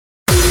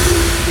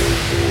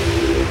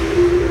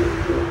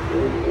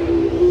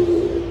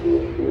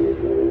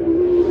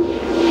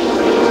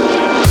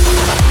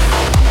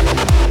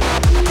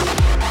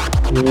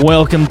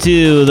Welcome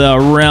to the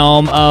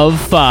Realm of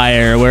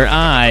Fire, where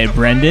I,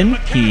 Brendan,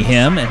 he,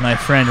 him, and my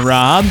friend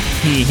Rob,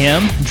 he,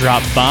 him,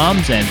 drop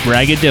bombs and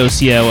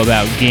braggadocio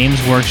about Games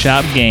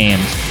Workshop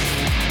games.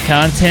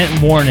 Content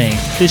warning,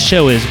 this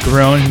show is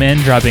grown men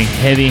dropping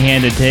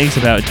heavy-handed takes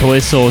about toy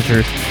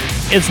soldiers.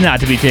 It's not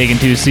to be taken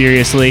too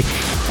seriously.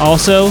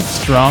 Also,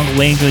 strong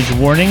language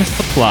warnings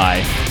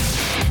apply.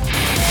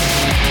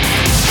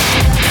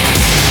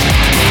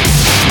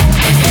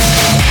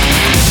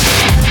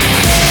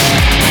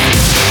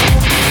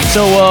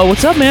 So,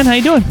 what's up, man? How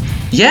you doing?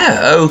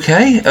 Yeah,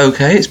 okay.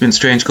 It's been a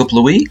strange couple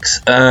of weeks,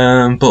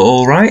 but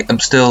all right. I'm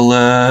still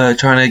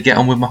trying to get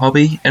on with my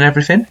hobby and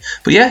everything.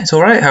 But yeah, it's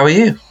all right. How are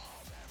you?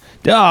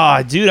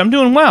 Dude, I'm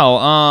doing well.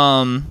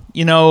 A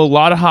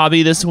lot of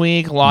hobby this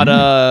week. A lot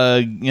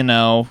of, a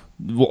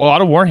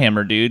lot of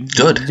Warhammer, dude.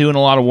 Good. Doing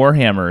a lot of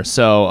Warhammer.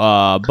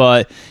 So,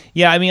 but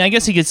yeah, I mean, I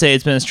guess you could say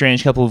it's been a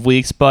strange couple of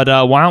weeks. But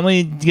why don't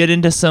we get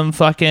into some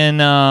fucking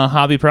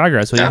hobby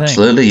progress? What do you think?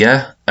 Absolutely,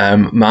 yeah.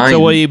 So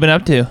what have you been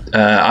up to?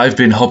 I've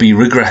been hobby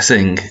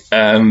regressing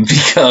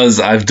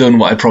because I've done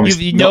what I promised.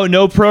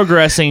 No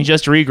progressing,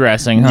 just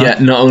regressing, huh? Yeah,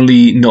 not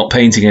only not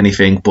painting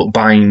anything, but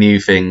buying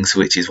new things,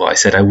 which is what I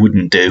said I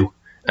wouldn't do.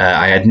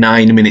 I had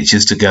 9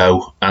 miniatures to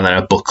go, and then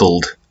I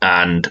buckled.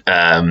 And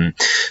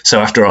so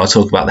after our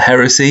talk about the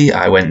heresy,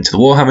 I went to the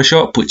Warhammer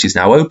shop, which is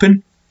now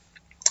open.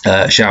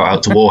 Shout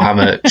out to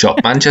Warhammer Shop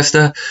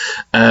Manchester.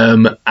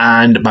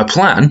 And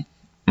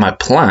my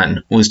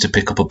plan was to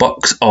pick up a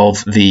box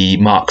of the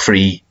Mark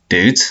III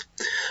dudes,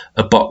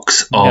 a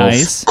box of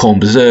Khorne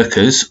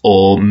Berserkers,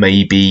 or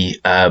maybe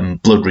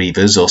Blood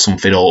Reavers or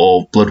something,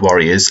 or Blood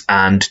Warriors,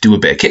 and do a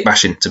bit of kit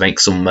bashing to make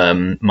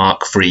some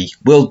Mark III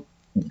World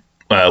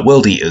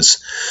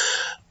Eaters.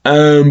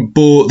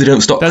 But they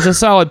don't stock. That's a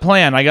solid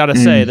plan, I gotta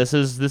say. This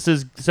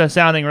is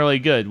sounding really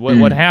good.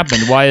 What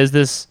happened? Why is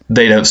this?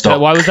 They don't stock.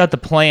 Why was that the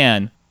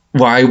plan?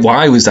 Why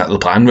was that the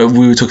plan? We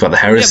were talking about the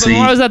heresy. Yeah,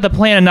 but why was that the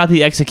plan and not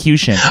the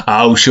execution?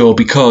 Oh, sure,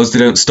 because they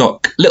don't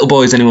stock little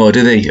boys anymore,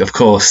 do they? Of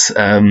course,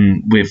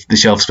 with the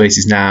shelf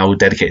spaces now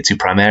dedicated to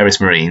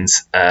Primaris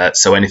Marines,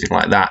 so anything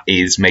like that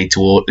is made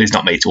to order. It's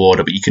not made to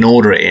order, but you can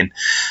order it in,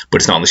 but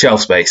it's not on the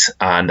shelf space.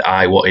 And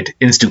I wanted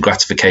instant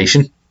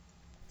gratification.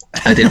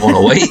 I didn't want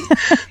to wait.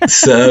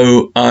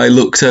 So I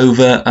looked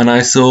over and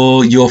I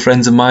saw your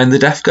friends of mine, the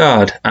Death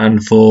Guard,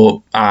 and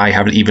thought, I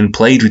haven't even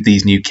played with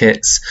these new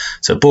kits.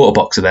 So bought a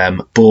box of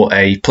them, bought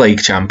a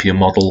Plague Champion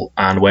model,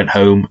 and went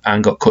home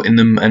and got cutting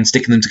them and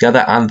sticking them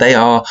together. And they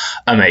are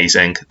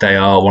amazing. They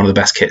are one of the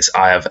best kits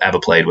I have ever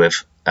played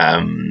with.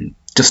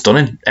 Just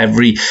stunning.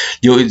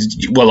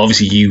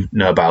 Obviously you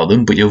know about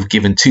them, but you're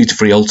given 2 to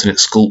 3 alternate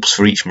sculpts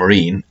for each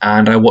Marine,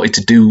 and I wanted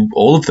to do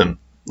all of them.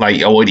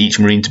 Like, I want each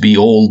Marine to be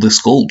all the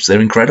sculpts.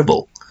 They're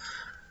incredible.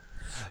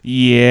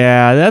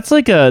 Yeah, that's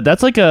like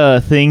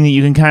a thing that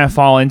you can kind of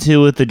fall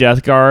into with the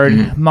Death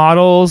Guard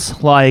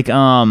models. Like,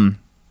 I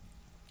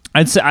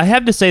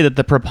have to say that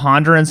the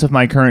preponderance of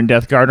my current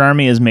Death Guard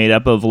army is made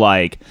up of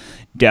like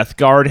Death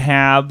Guard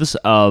halves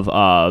of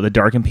the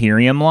Dark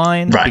Imperium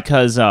line, right?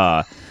 Because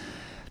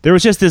there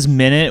was just this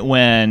minute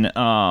when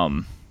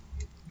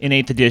in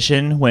 8th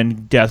edition,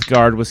 when Death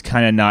Guard was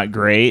kind of not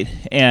great,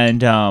 and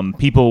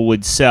people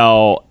would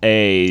sell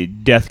a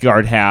Death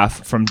Guard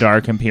half from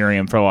Dark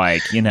Imperium for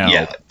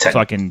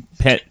fucking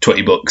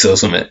 $20 or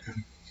something.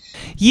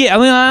 Yeah, I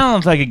mean, I don't know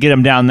if I could get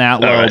them down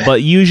that low,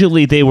 but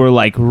usually they were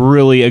like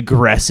really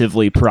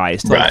aggressively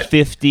priced, like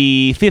 $50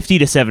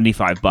 to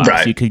 $75.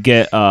 Right. You could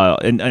get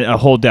a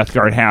whole Death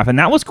Guard half, and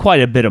that was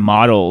quite a bit of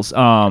models.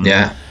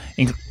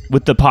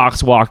 With the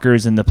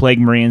Poxwalkers and the Plague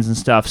Marines and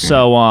stuff.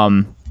 So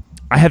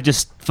I have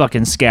just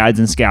fucking scads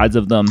and scads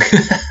of them.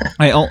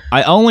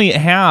 I only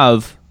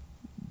have,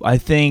 I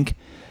think,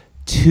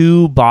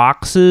 2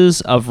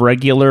 boxes of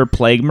regular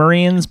Plague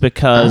Marines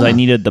because I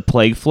needed the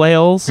Plague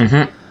Flails.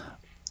 And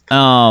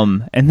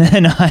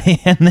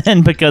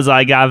then because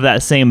I got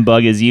that same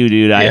bug as you,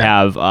 dude, I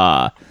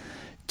have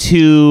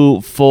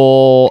 2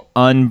 full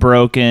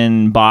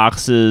unbroken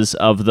boxes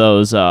of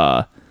those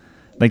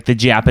like the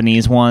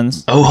Japanese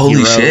ones. Oh,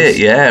 holy shit!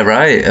 Yeah,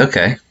 right.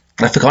 Okay,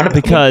 I forgot about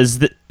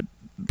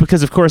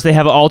because of course they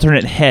have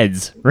alternate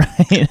heads,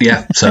 right?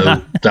 Yeah,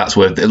 so that's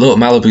where look,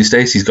 Malibu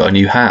Stacy's got a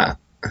new hat.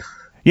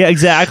 Yeah,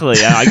 exactly.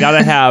 I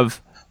gotta have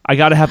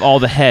all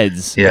the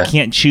heads. Yeah. I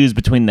can't choose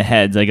between the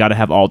heads. I gotta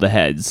have all the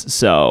heads.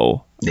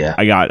 So yeah,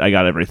 I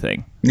got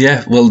everything.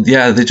 Yeah, well,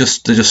 yeah, they're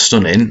just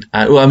stunning.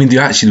 Well, I mean, they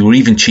were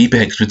even cheaper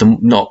with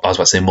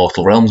the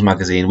Mortal Realms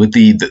magazine with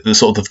the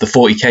sort of the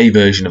 40k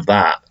version of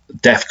that.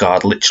 Death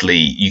Guard, literally,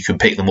 you can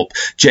pick them up.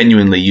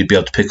 Genuinely, you'd be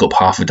able to pick up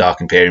half a Dark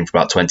Imperium for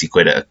about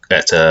 £20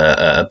 at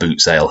a boot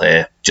sale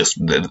here. Just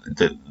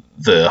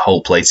the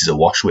whole place is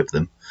awash with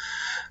them.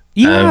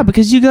 Yeah,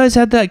 because you guys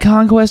had that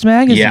Conquest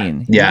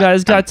magazine. Yeah. You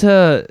guys got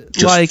to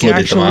like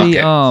actually.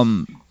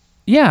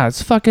 Yeah,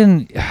 it's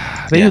fucking.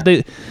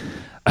 They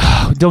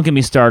don't get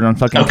me started on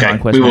fucking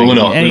Conquest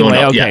magazine.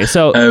 Anyway, okay,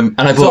 so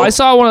I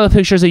saw one of the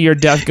pictures of your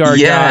Death Guard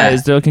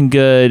guys. They're looking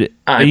good.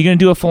 Are you going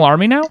to do a full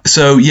army now?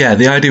 So, yeah,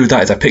 the idea with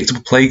that is I picked up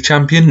a Plague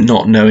Champion,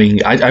 not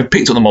knowing... I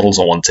picked up the models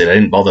I wanted. I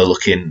didn't bother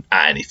looking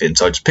at anything,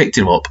 so I just picked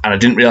him up, and I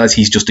didn't realise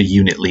he's just a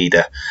unit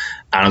leader.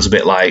 And I was a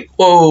bit like,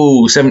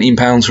 whoa,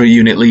 £17 for a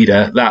unit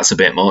leader, that's a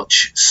bit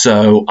much.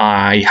 So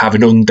I have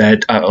an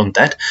undead.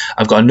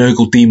 I've got a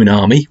Nurgle Demon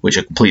army, which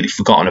I've completely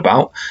forgotten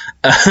about.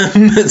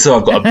 So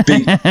I've got a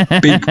big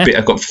bit.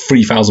 I've got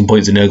 3,000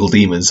 points of Nurgle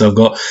Demons. So I've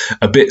got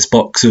a bits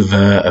box of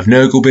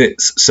Nurgle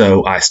bits.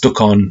 So I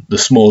stuck on the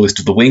smallest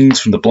of the wings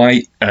from the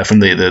Blight, from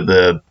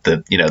the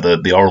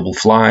horrible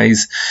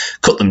flies,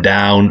 cut them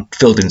down,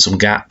 filled in some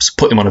gaps,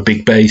 put him on a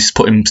big base,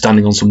 put him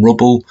standing on some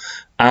rubble.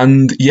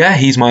 And yeah,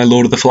 he's my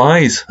Lord of the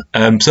Flies.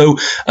 So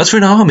as for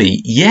an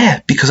army,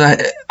 yeah, because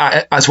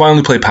that's why I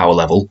only play power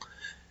level,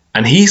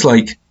 and he's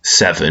like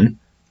 7,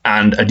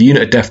 and a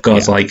unit of Death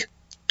Guard's like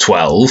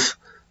 12.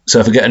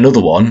 So if I get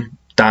another one,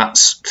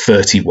 that's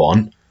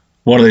 31.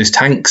 One of those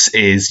tanks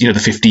is, the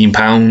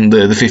 £15,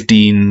 the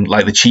 15,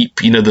 like the cheap,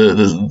 the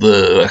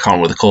I can't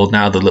remember what they're called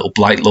now, the little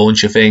Blight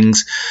launcher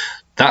things.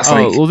 That's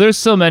there's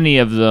so many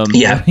of them.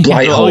 Yeah,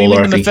 Blight Hauler. You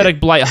mean the Mephitic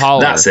Blight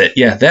Hauler? That's it.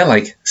 Yeah, they're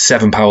like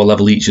 7 power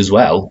level each as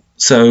well.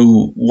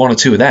 So 1 or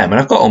 2 of them,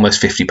 and I've got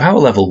almost 50 power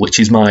level, which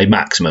is my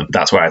maximum.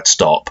 That's where I'd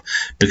stop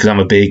because I'm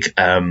a big.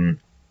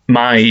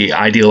 My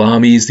ideal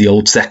army is the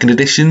old 2nd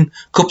edition.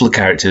 Couple of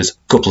characters,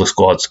 couple of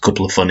squads,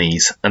 couple of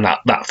funnies, and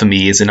that for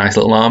me is a nice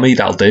little army.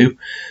 That'll do,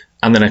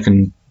 and then I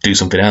can do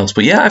something else.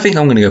 But yeah, I think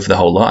I'm going to go for the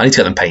whole lot. I need to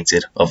get them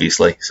painted,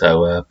 obviously.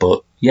 So,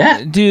 but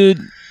yeah,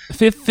 dude.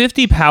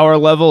 50 power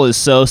level is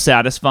so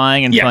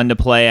satisfying and fun to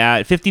play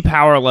at. 50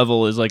 power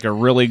level is like a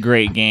really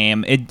great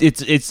game.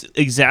 It's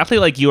exactly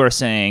like you are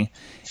saying.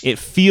 It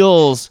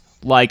feels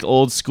like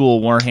old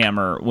school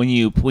Warhammer when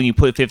you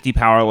put 50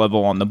 power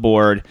level on the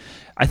board.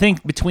 I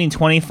think between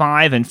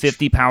 25 and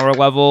 50 power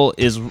level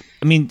is,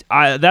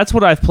 that's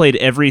what I've played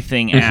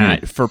everything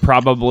at for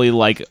probably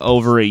like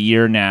over a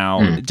year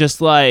now.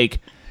 Just like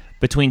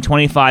between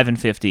 25 and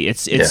 50.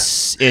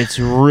 It's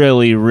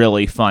really,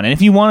 really fun. And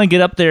if you want to get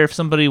up there, if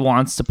somebody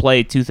wants to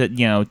play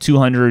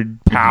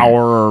 200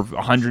 power or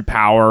 100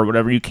 power or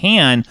whatever, you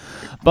can.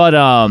 But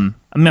I'm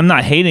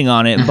not hating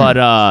on it,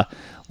 but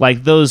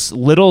like those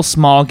little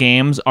small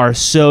games are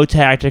so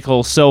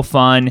tactical, so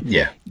fun.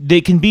 Yeah. They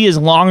can be as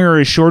long or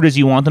as short as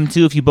you want them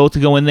to. If you both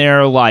go in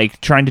there like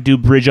trying to do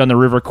Bridge on the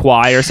River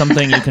Kwai or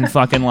something, you can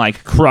fucking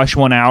like crush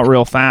one out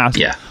real fast.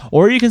 Yeah.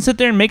 Or you can sit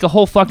there and make a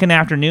whole fucking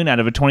afternoon out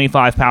of a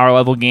 25 power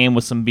level game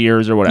with some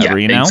beers or whatever,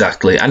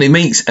 Exactly. And I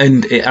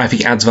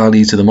think it adds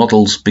value to the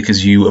models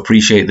because you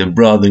appreciate them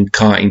rather than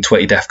carting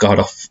 20 Death Guard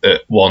off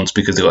at once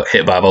because they got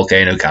hit by a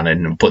volcano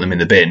cannon and put them in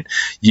the bin.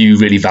 You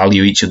really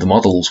value each of the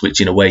models,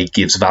 which in a way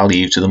gives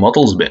value to the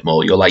models a bit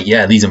more. You're like,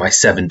 yeah, these are my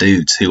 7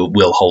 dudes who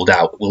will hold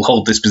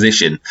this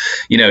position.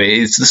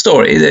 It's the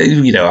story.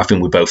 I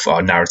think we both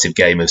are narrative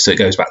gamers, so it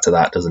goes back to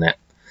that, doesn't it?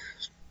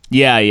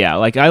 Yeah.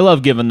 Like I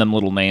love giving them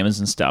little names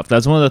and stuff.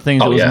 That's one of the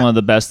things that was one of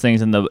the best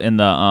things in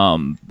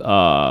the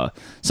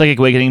Psychic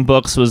Awakening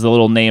books was the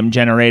little name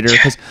generator.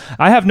 Because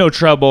I have no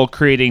trouble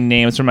creating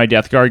names for my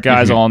Death Guard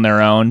guys all on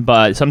their own,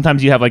 but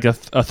sometimes you have like a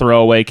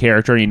throwaway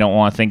character and you don't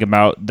want to think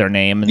about their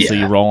name, and so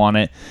you roll on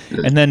it.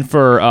 And then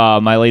for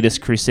my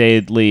latest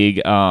Crusade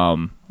League,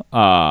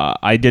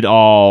 I did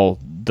all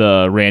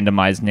the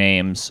randomized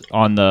names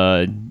on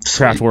the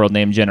Craft World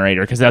name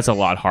generator because that's a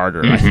lot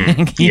harder, I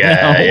think.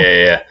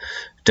 Yeah.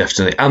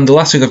 Definitely. And the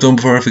last thing I've done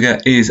before I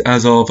forget is,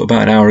 as of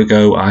about an hour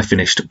ago, I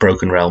finished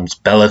Broken Realms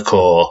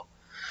Be'lakor.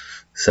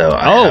 So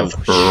I have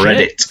read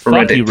it.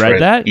 You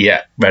read that?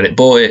 Yeah, read it.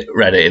 Bought it,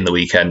 read it in the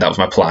weekend. That was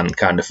my plan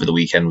kind of for the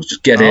weekend, was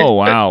just get it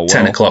at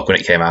 10 o'clock when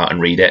it came out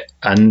and read it.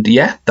 And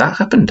yeah, that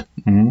happened.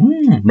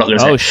 I'm not going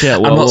to say. Oh,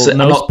 shit. Well,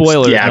 no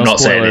spoilers. Yeah, I'm not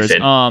saying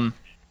anything.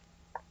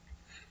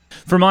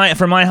 For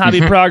my hobby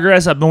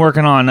progress, I've been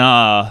working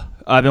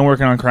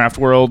on Craft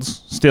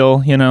Worlds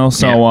still,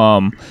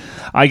 so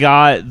I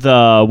got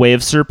the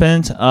Wave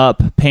Serpent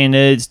up,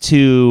 painted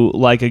to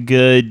like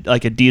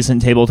a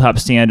decent tabletop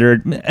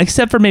standard,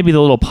 except for maybe the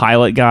little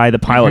pilot guy. The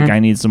pilot guy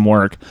needs some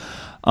work.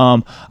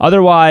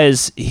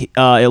 Otherwise,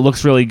 it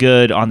looks really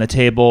good on the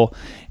table.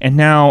 And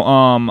now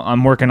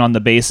I'm working on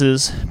the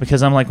bases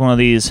because I'm like one of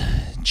these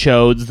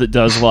chodes that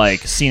does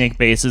like scenic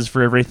bases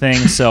for everything.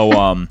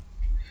 So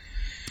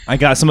I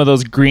got some of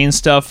those green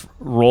stuff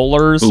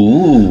rollers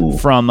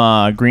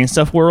from Green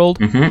Stuff World.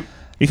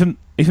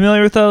 You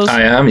familiar with those?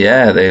 I am,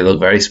 yeah. They look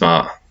very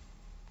smart.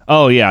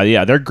 Oh,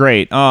 yeah. They're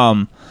great.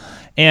 So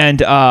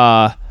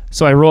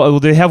I roll.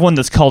 They have one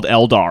that's called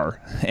Eldar,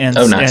 and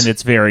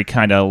it's very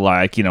kind of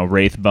like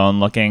Wraithbone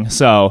looking.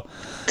 So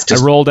I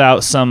rolled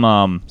out some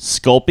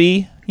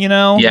Sculpey,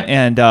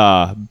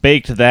 and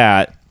baked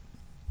that.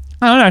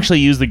 I don't actually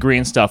use the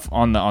green stuff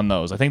on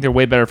those. I think they're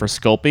way better for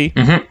Sculpey.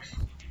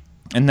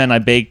 And then I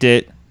baked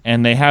it,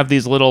 and they have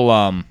these little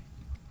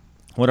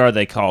what are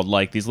they called?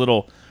 Like these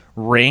little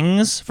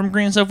rings from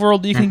Green Stuff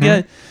World that you can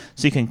get,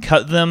 so you can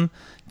cut them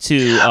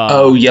to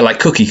like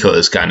cookie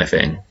cutters kind of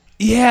thing.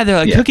 Yeah,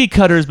 they're like cookie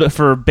cutters, but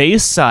for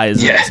base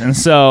sizes. Yeah. And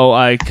so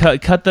I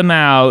cut them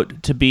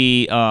out to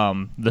be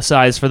the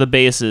size for the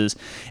bases,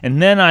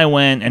 and then I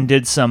went and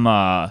did some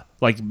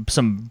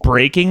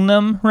breaking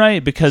them,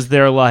 right? Because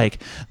they're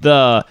like,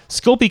 the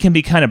Sculpey can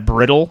be kind of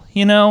brittle,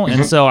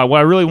 and so what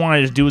I really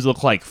wanted to do was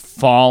look like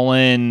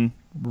fallen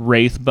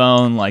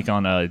Wraithbone, like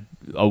on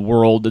a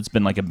world that's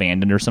been like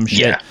abandoned or some shit.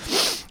 Yeah.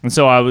 And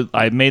so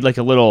I made like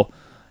a little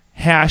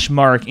hash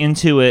mark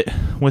into it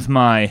with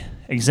my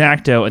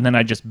X-Acto, and then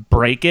I just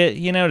break it,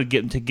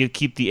 to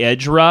keep the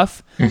edge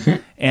rough,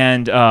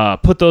 and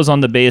put those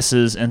on the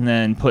bases, and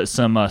then put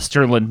some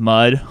Stirland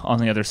mud on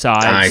the other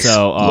side. Nice.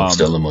 So love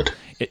Stirland mud.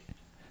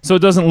 So it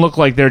doesn't look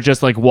like they're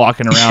just like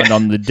walking around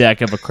on the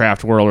deck of a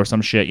Craft World or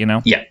some shit,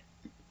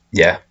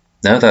 Yeah.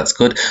 No, that's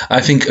good.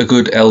 I think a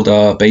good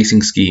Eldar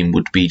basing scheme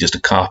would be just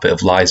a carpet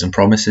of lies and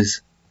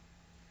promises.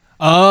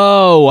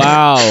 Oh,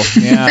 wow.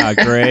 Yeah,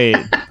 great.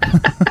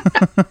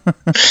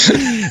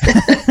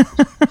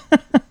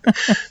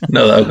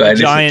 No, that'll go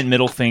anything. Giant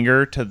middle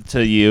finger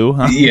to you.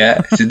 Huh?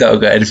 Yeah, that'll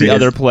go anything. The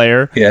other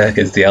player. Yeah,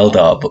 against the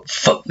Eldar, but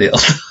fuck the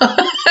Eldar.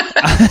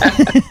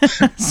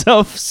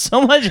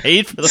 so much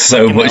hate for the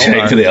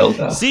hate for the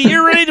Eldar. See,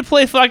 you're ready to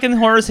play fucking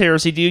Horus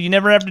Heresy, dude. You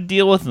never have to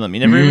deal with them. You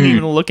never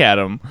even look at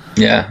them.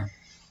 Yeah,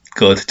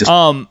 good.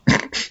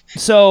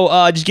 So,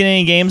 just getting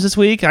any games this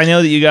week? I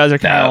know that you guys are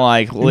kind of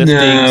like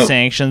lifting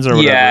sanctions or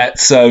whatever. Yeah,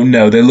 so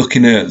no, they're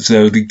looking at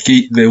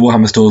the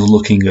Warhammer stores are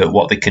looking at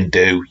what they can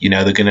do.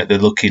 They're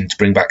looking to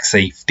bring back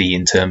safety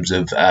in terms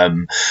of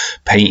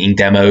painting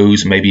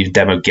demos, maybe even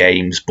demo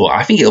games. But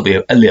I think it'll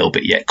be a little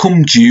bit yet.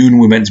 Come June,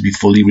 we're meant to be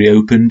fully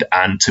reopened,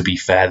 and to be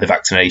fair, the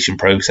vaccination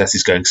process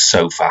is going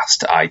so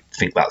fast. I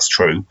think that's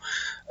true.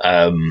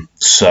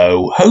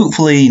 So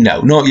hopefully, no,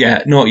 not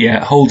yet.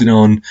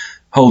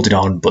 Holding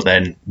on, but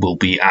then we'll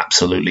be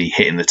absolutely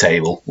hitting the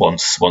table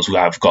once we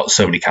have got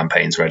so many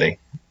campaigns ready.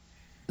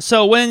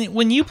 So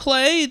when you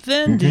play,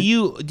 then do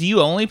you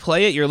only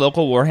play at your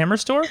local Warhammer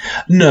store?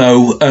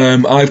 No,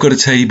 I've got a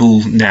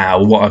table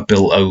now. What I've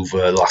built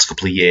over the last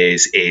couple of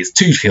years is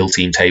 2 kill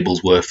team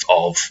tables worth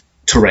of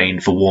terrain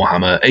for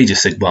Warhammer, Age of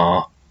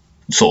Sigmar,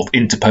 sort of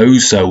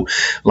interposed. So,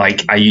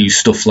 like, I use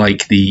stuff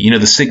like the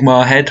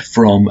Sigmar head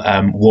from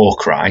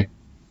Warcry.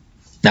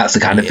 That's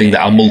the kind of thing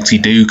that I'll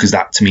multi-do, because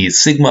that to me is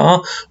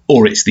Sigmar,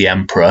 or it's the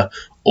Emperor,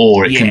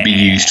 or it can be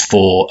used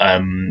for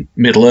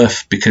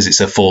Middle-earth because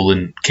it's a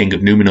fallen King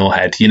of Numenor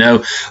head,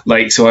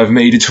 So I've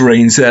made a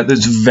terrain set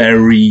that's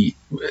very,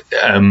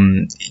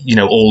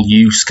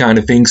 all-use kind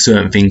of thing.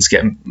 Certain things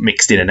get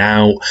mixed in and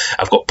out.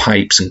 I've got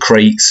pipes and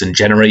crates and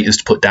generators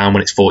to put down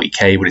when it's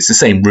 40k, but it's the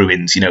same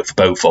ruins, for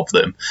both of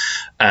them.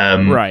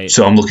 Right.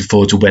 So I'm looking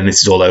forward to when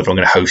this is all over. I'm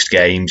going to host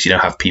games,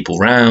 have people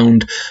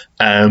round.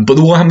 But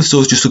the Warhammer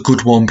store is just a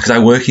good one because I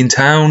work in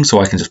town, so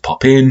I can just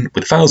pop in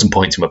with 1,000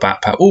 points in my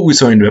backpack. Oh, we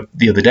saw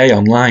the other day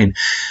online.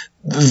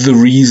 The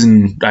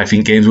reason I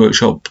think Games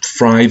Workshop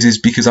thrives is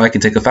because I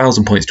can take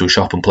 1,000 points to a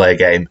shop and play a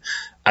game,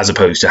 as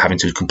opposed to having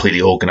to completely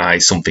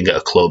organise something at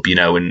a club,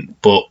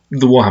 But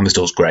the Warhammer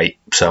store's great,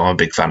 so I'm a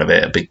big fan of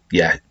it. A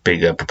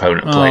big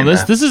proponent of playing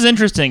there. This is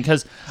interesting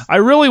because I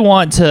really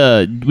want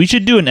to. We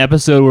should do an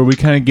episode where we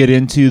kind of get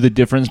into the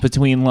difference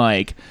between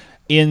like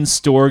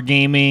in-store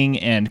gaming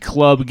and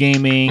club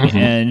gaming,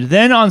 and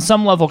then on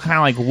some level kind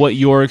of like what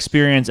your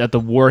experience at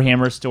the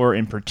Warhammer store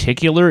in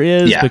particular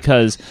is,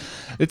 because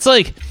it's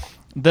like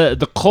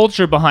the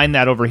culture behind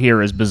that over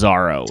here is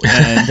bizarro,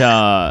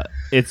 and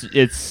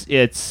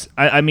it's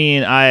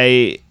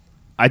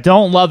I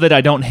don't love it,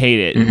 I don't hate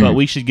it, but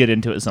we should get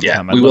into it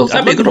sometime. We will.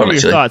 That'd be a good one, your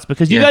actually. thoughts,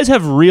 because you guys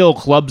have real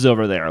clubs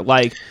over there.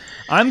 Like,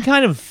 I'm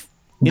kind of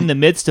in the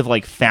midst of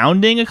like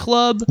founding a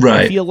club.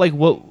 Right. I feel like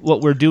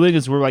what we're doing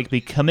is we're like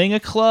becoming a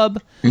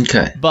club.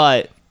 Okay.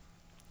 But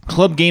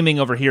club gaming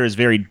over here is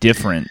very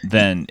different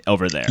than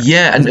over there.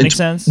 Yeah, Does that make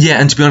sense? Yeah,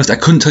 and to be honest, I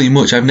couldn't tell you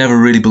much. I've never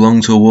really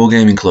belonged to a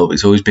wargaming club.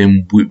 It's always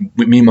been with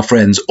me and my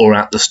friends or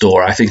at the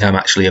store. I think I'm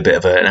actually a bit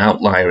of an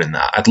outlier in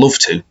that. I'd love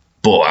to,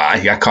 but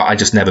I can't. I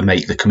just never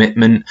make the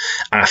commitment.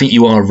 And I think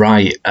you are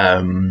right.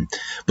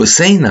 But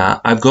saying that,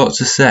 I've got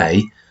to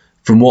say,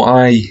 from what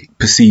I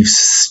perceive,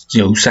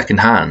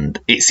 secondhand,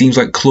 it seems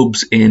like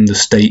clubs in the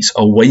States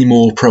are way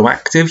more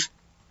proactive,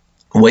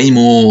 way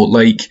more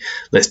like,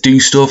 let's do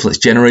stuff, let's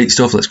generate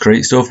stuff, let's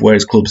create stuff.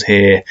 Whereas clubs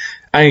here,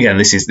 and again,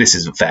 this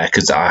isn't fair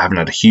because I haven't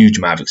had a huge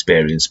amount of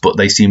experience, but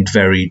they seemed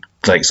very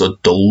like sort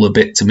of dull a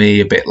bit to me,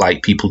 a bit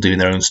like people doing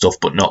their own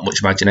stuff but not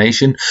much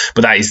imagination.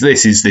 But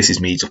this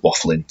is me just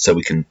waffling, so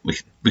we can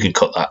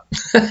cut that.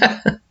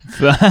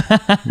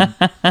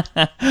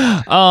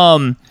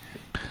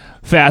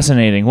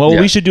 Fascinating. Well,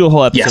 we should do a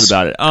whole episode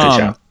about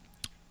it.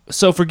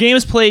 So for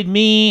games played,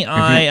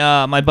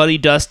 my buddy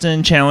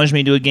Dustin challenged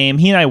me to a game.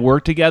 He and I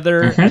work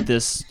together at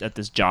this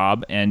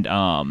job, and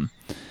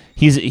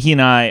he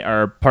and I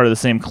are part of the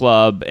same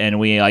club, and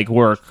we like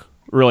work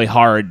really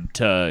hard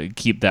to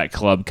keep that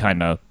club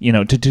kind of,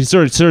 to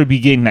sort of be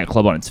getting that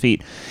club on its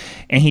feet.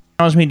 And he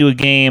challenged me to a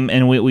game,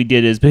 and what we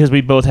did is, because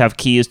we both have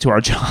keys to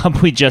our job,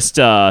 we just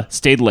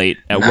stayed late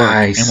at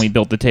work, and we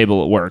built the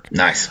table at work.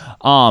 Nice.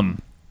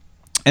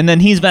 And then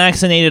he's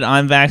vaccinated,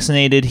 I'm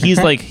vaccinated. He's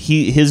like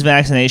his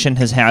vaccination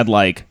has had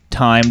like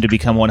time to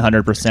become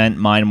 100%.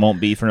 Mine won't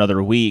be for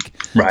another week.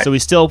 Right. So we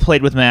still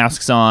played with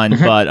masks on,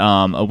 but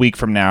a week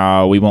from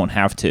now we won't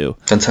have to.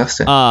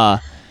 Fantastic.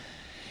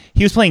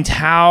 He was playing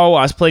Tau.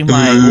 I was playing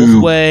my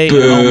Wolfway.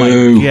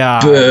 Oh my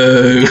god.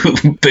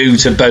 Boo. Boo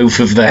to both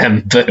of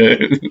them. Boo.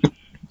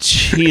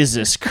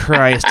 Jesus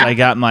Christ, I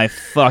got my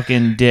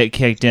fucking dick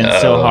kicked in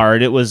so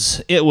hard. It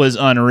was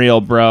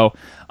unreal, bro.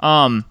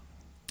 Tau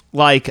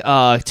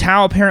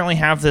apparently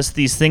have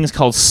these things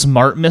called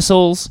smart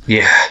missiles.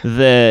 Yeah.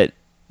 That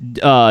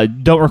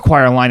don't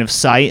require a line of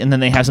sight, and then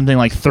they have something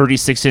like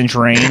 36-inch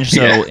range.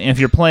 So if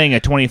you're playing a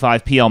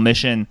 25 PL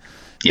mission,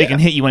 they can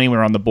hit you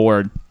anywhere on the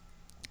board.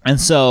 And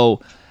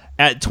so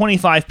at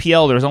 25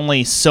 PL, there's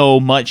only so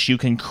much you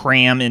can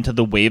cram into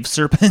the Wave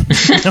Serpent,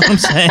 you know what I'm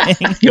saying?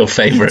 Your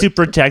favorite. To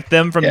protect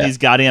them from these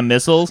goddamn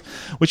missiles,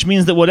 which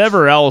means that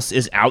whatever else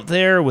is out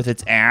there with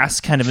its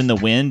ass kind of in the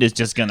wind is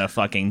just gonna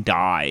fucking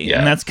die. Yeah.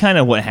 And that's kind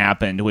of what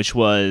happened, which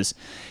was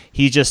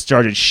he just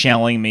started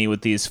shelling me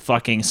with these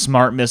fucking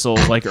smart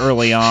missiles like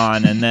early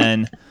on, and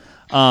then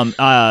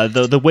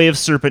the Wave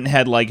Serpent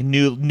had like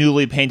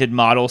newly painted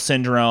model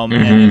syndrome,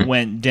 and it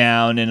went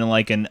down in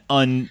like an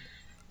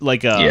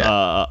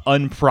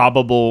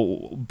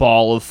unprobable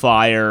ball of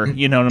fire,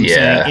 you know what I'm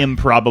saying?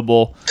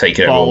 Improbable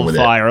ball of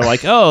fire.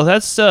 Like, oh,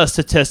 that's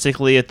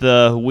statistically at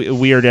the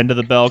weird end of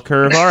the bell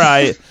curve. All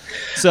right.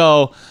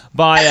 So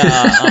by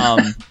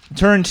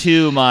turn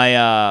 2,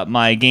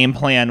 my game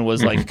plan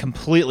was like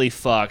completely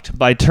fucked.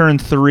 By turn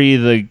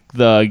 3,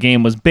 the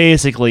game was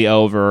basically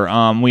over.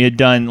 We had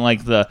done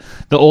like the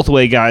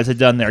Ulthway guys had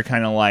done their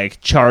kind of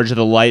like charge of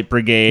the light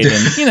brigade,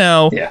 and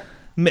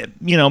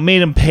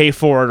made him pay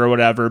for it or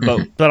whatever,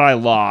 but I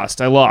lost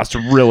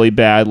really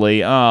badly.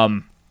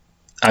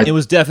 It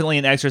was definitely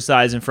an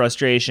exercise in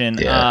frustration.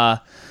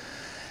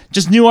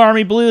 Just new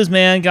Army Blues,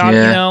 man.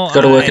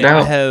 Gotta work it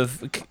out.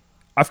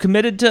 I've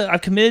committed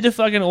to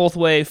fucking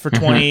Ulthway for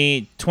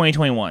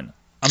 2021.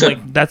 I'm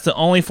like, that's the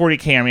only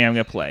 40k army I'm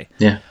gonna play.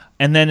 Yeah.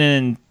 And then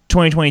in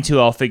 2022,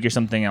 I'll figure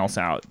something else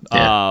out.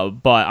 Yeah.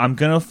 But I'm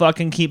going to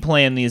fucking keep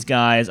playing these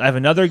guys. I have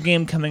another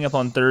game coming up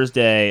on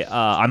Thursday.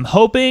 I'm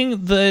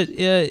hoping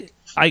that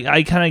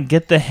I kind of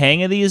get the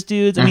hang of these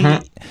dudes. I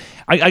mean,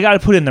 I got to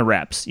put in the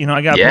reps. You know,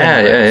 I got to put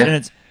in the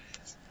reps.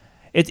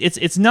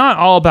 And it's not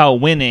all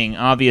about winning,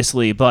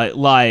 obviously, but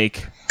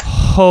like,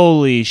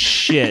 holy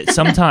shit.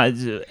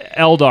 Sometimes,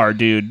 Eldar,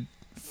 dude.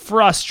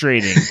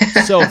 Frustrating.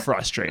 So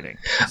frustrating.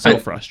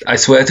 I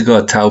swear to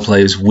God, Tau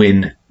players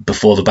win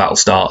before the battle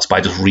starts by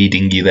just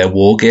reading you their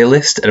war gear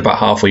list, and about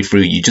halfway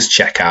through you just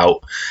check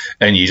out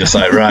and you just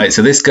like, right,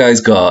 so this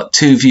guy's got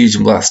 2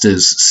 fusion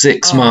blasters,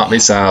 6 smart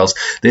missiles,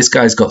 this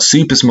guy's got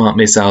super smart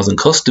missiles and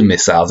custom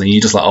missiles, and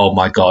you're just like, oh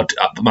my God,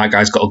 my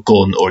guy's got a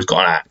gun or he's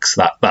got an axe.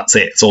 That's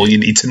it. It's all you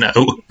need to know.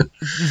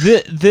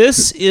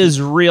 This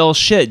is real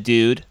shit,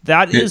 dude.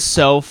 That is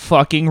so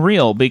fucking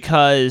real,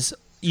 because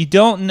you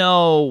don't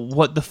know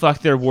what the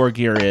fuck their war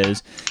gear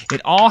is. It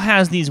all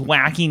has these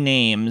wacky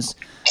names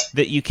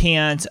that you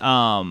can't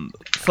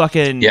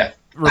fucking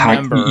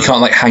remember. You can't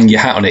like hang your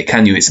hat on it,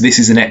 can you? This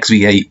is an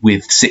XV8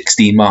 with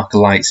 16 marker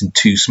lights and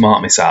 2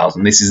 smart missiles,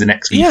 and this is an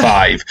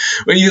XV5.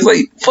 Where you're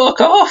like,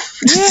 fuck off.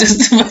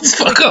 Just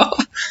fuck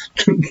off.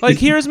 Like,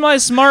 here's my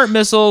smart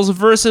missiles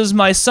versus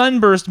my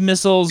sunburst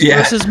missiles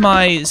versus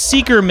my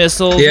seeker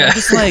missiles. Yeah. I'm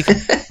just like,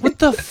 what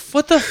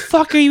the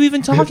fuck are you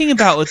even talking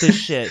about with this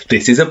shit?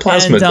 This is a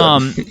plasma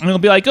gun. And it'll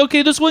be like,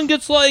 okay, this one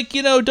gets like,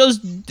 does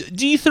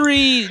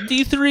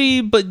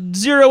D3 but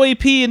 0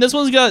 AP, and this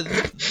one's got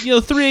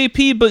 3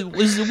 AP but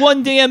was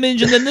 1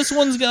 damage, and then this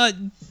one's got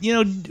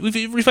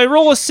if I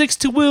roll a 6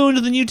 to wound,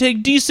 then you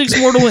take D6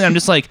 mortal wound. I'm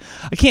just like,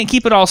 I can't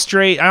keep it all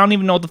straight. I don't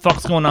even know what the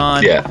fuck's going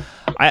on. Yeah.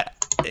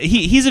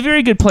 He's a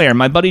very good player.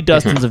 My buddy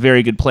Dustin's a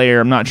very good player.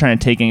 I'm not trying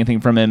to take anything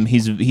from him.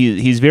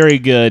 He's very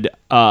good.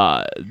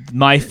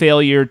 My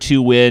failure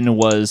to win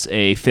was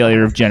a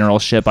failure of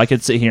generalship. I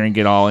could sit here and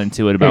get all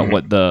into it about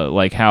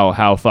what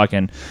how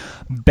fucking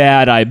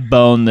bad I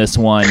boned this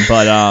one,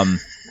 but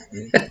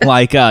dude,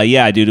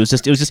 it was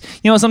just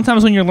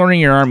sometimes when you're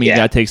learning your army, you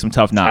gotta take some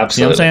tough knocks.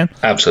 Absolutely. You know what I'm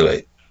saying?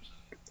 Absolutely.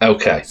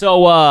 Okay.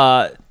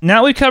 So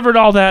now we covered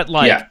all that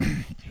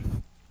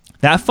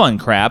that fun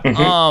crap.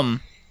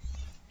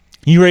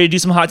 You ready to do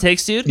some hot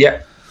takes, dude?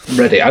 Yeah,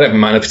 ready. I don't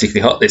mind are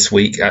particularly hot this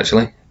week,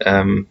 actually.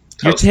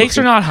 Your takes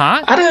are not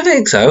hot? I don't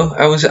think so.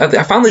 I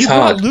found this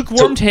hard. You brought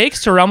lukewarm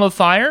takes to Realm of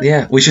Fire?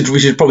 Yeah, we should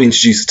probably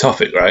introduce the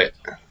topic, right?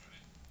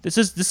 This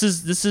is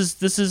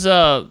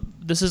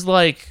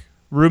like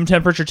room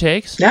temperature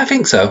takes? Yeah, I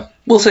think so.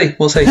 We'll see.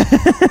 We'll see.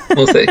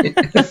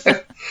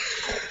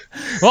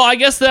 Well, I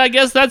guess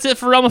that's it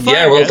for Realm of Fire.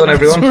 Yeah, well done,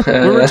 everyone.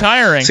 We're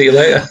retiring. See you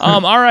later.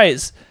 All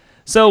right.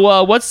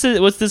 So what's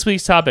this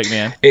week's topic,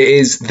 man? It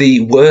is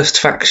the worst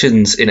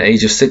factions in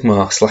Age of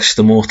Sigmar /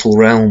 the Mortal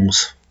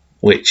Realms,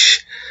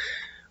 which,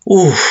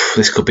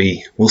 this could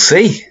be, we'll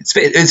see.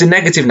 It's a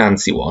negative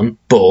Nancy one,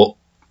 but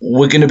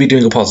we're going to be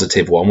doing a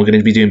positive one. We're going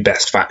to be doing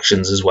best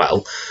factions as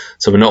well,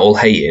 so we're not all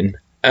hating.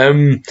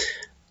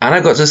 And I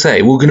got to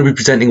say, we're going to be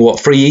presenting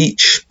 3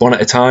 each, one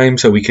at a time,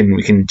 so we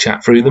can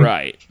chat through them.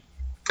 Right.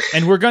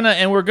 And we're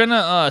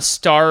gonna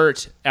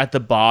start at the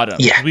bottom.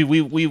 Yeah.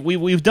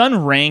 We've done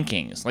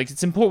rankings. Like,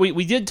 it's important.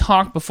 We did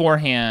talk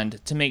beforehand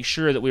to make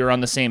sure that we were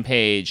on the same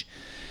page.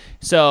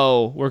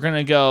 So we're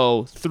gonna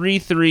go 3,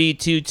 3,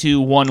 2,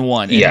 2, 1,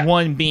 1, and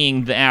 1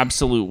 being the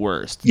absolute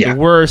worst. Yeah.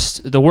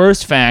 The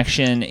worst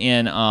faction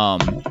in Age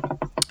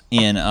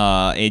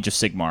of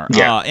Sigmar.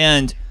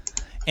 Yeah.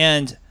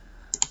 And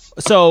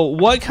so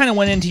what kind of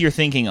went into your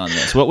thinking on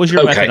this? What was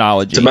your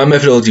methodology? So my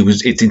methodology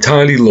it's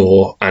entirely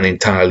lore and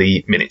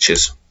entirely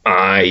miniatures.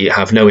 I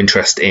have no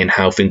interest in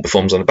how thing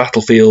performs on the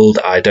battlefield.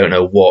 I don't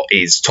know what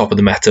is top of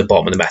the meta,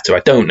 bottom of the meta.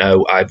 I don't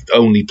know. I've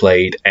only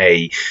played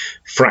a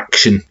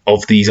fraction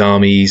of these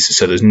armies,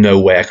 so there's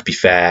no way I could be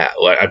fair.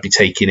 I'd be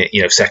taking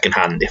it, second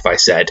hand if I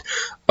said,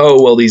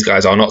 oh, well, these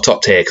guys are not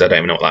top tier, because I don't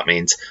even know what that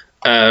means.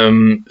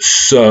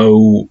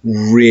 So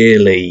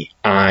really,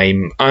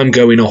 I'm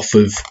going off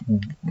of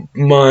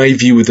my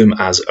view of them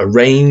as a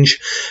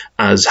range,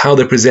 as how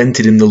they're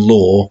presented in the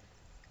lore,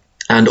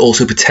 and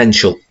also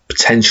potential.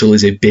 Potential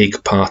is a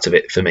big part of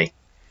it for me.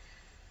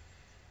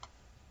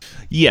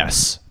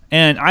 Yes,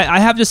 and I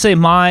have to say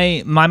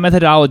my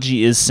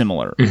methodology is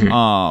similar.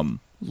 Mm-hmm.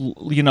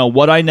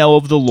 What I know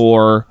of the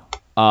lore,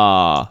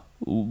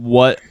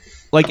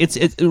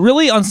 it's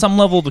really on some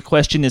level the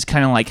question is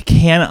kind of like,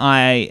 can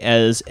I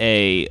as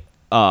a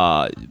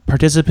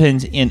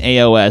participant in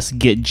AOS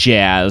get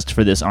jazzed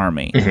for this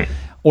army,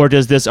 or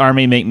does this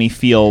army make me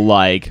feel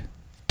like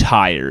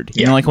tired?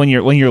 Yeah. Like when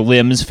your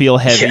limbs feel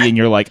heavy and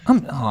you're like,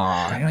 And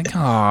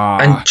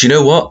do you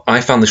know what?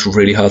 I found this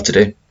really hard to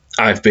do.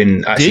 I've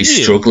been actually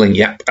struggling.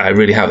 Yep, I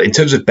really have. In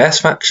terms of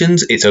best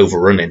factions, it's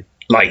overrunning.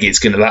 Like that's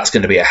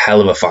gonna be a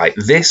hell of a fight.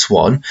 This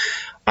one,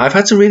 I've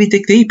had to really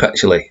dig deep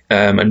actually,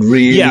 and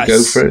really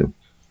go through.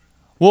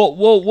 Well,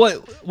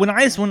 when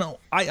I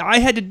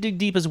had to dig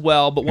deep as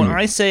well, but when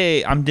I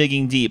say I'm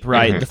digging deep,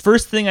 right, the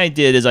first thing I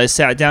did is I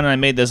sat down and I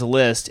made this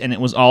list, and it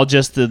was all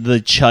just the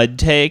chud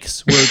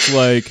takes, where it's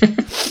like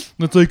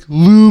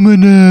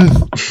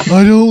Lumineth,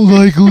 I don't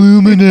like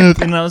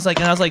Lumineth, and I was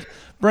like,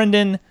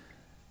 Brendan,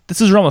 this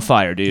is Realm of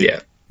Fire, dude. Yeah.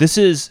 This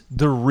is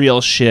the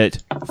real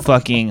shit,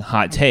 fucking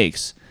hot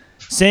takes.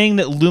 Saying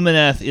that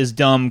Lumineth is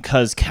dumb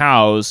because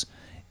cows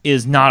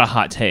is not a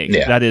hot take.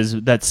 Yeah.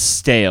 That's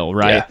stale,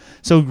 right? Yeah.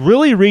 So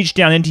really reach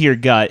down into your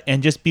gut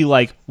and just be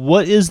like,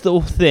 what is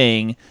the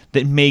thing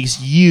that makes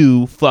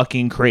you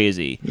fucking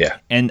crazy? Yeah.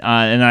 And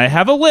I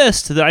have a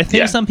list that I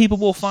think some people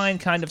will find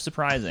kind of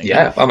surprising.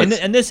 Yeah.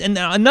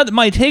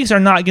 My takes are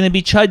not going to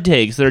be chud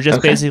takes. They're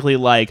just basically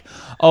like,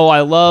 oh,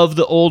 I love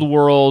the old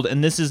world,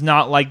 and this is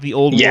not like the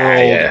old world,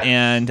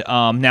 and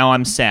now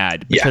I'm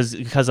sad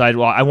because I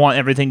want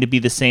everything to be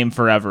the same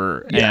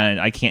forever, and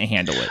I can't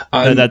handle it.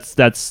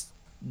 That's.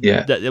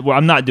 Yeah,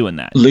 I'm not doing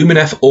that.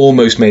 Lumineth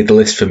almost made the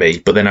list for me,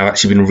 but then I've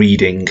actually been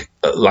reading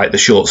the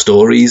short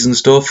stories and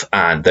stuff,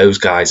 and those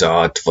guys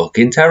are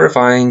fucking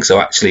terrifying. So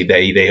actually,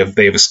 they have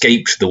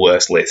escaped the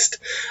worst list.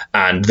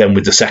 And then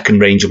with the second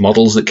range of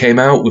models that came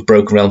out with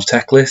Broken Realms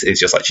tech list, it's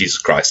just like, Jesus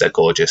Christ, they're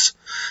gorgeous.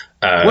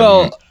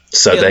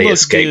 So they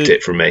escaped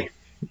it from me.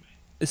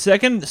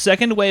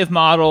 Second wave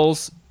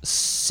models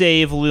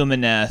save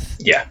Lumineth.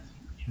 Yeah,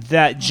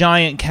 that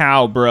giant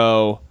cow,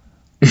 bro.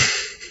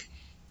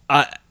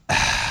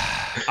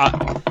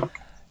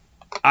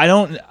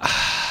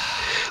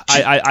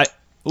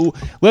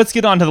 Let's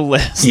get on to the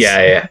list.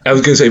 Yeah. I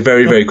was going to say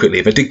very, very quickly,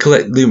 if I did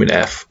collect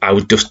Lumineth, I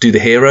would just do the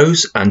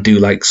heroes and do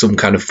like some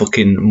kind of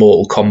fucking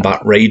Mortal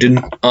Kombat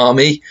Raiden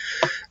army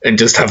and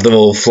just have them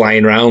all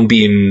flying around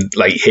being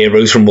like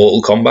heroes from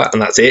Mortal Kombat,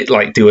 and that's it.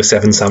 Like do a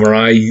 7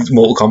 Samurai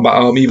Mortal Kombat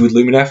army with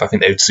Lumineth. I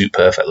think they would suit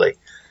perfectly.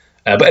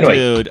 But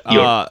anyway, dude,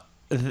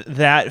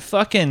 that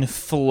fucking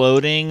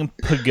floating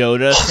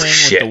pagoda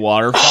thing with the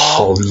waterfall.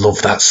 Oh, I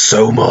love that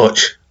so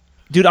much.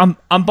 Dude, I'm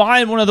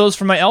buying one of those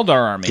for my Eldar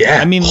army. Yeah,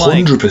 I mean,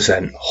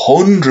 100%.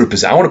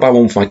 100%. I want to buy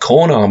one for my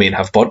Khorne army and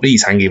have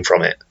bodies hanging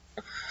from it.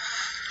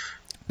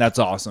 That's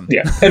awesome.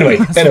 Yeah. Anyway.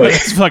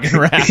 That's fucking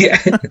rad. Yeah.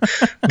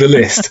 The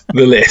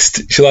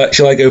list.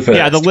 Shall I go first?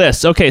 Yeah, the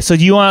list. Okay, so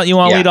do you want to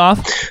lead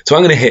off? So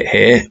I'm going to hit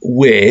here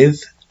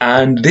with,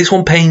 and this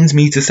one pains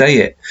me to say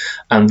it,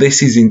 and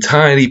this is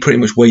entirely pretty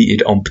much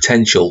weighted on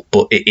potential,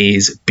 but it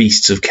is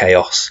Beasts of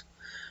Chaos.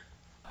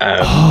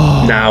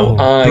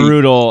 Now,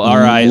 brutal. All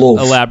right,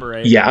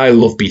 elaborate. Yeah, I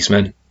love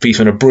Beastmen.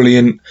 Beastmen are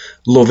brilliant.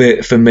 Love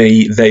it. For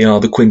me, they are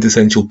the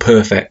quintessential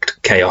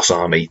perfect Chaos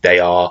army. They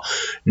are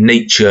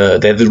nature.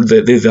 They're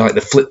like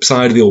the flip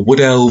side of the old Wood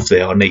Elf. They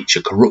are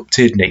nature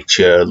corrupted,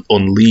 nature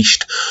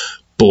unleashed,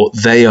 but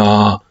they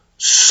are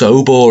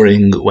so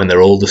boring when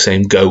they're all the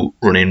same goat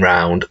running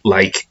around.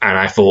 And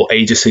I thought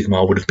Age of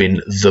Sigmar would have been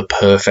the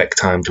perfect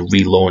time to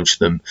relaunch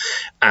them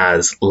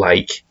as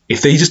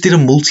if they just did a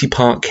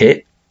multi-part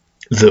kit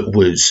that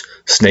was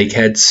snake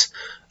heads,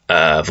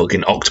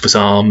 fucking octopus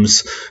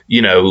arms,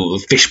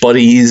 fish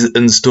bodies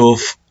and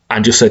stuff,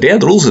 and just said, yeah,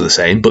 the rules are the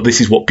same, but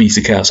this is what Beasts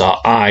of Chaos are.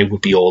 I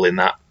would be all in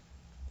that.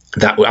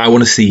 That I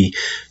want to see,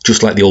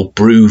 just like the old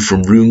brew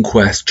from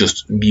RuneQuest,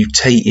 just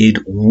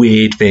mutated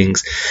weird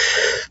things.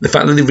 The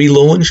fact that they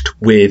relaunched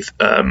with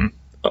the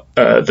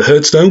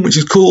Hearthstone, which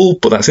is cool,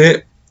 but that's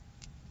it.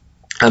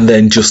 And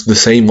then just the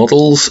same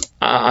models.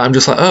 I'm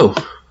just like, oh.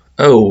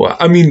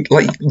 I mean,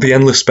 like the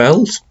endless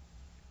spells,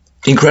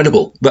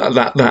 incredible.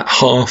 That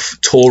half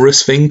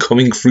Taurus thing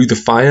coming through the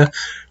fire,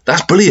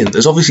 that's brilliant.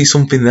 There's obviously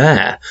something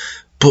there,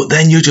 but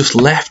then you're just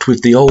left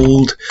with the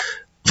old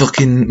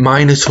fucking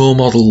Minotaur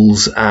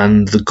models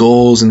and the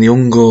Gors and the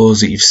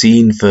Ungors that you've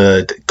seen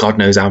for God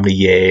knows how many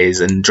years,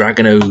 and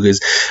Dragon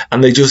Ogres,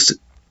 and they just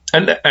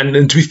and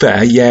to be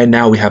fair, yeah,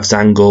 now we have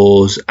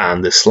Zangors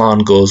and the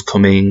Slangors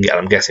coming, and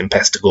I'm guessing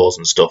Pestigors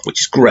and stuff,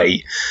 which is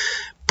great.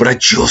 But I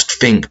just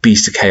think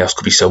Beast of Chaos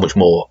could be so much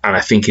more, and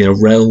I think in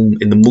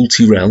the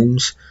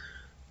multi-realms,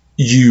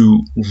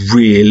 you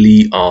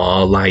really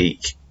are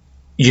like,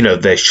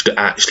 there should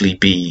actually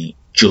be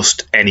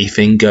just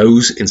anything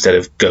goes instead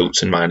of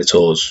goats and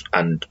minotaurs,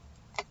 and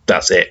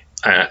that's it.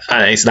 And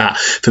it's that,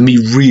 for me,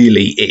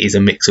 really, it is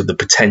a mix of the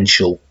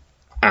potential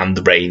and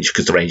the range,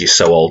 because the range is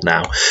so old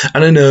now.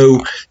 And I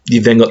know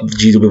you've then got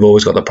GW have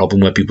always got the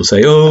problem where people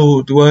say,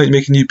 oh, why aren't you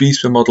making new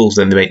Beastmen models?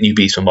 Then they make new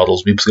Beastmen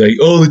models. People say,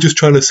 oh, they're just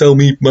trying to sell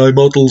me my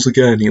models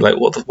again. And you're like,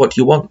 what do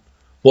you want?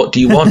 What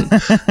do you want?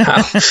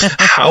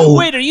 How?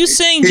 Wait, are you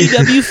saying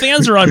GW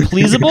fans are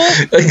unpleasable?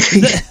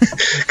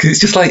 Because it's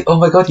just like, oh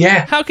my god,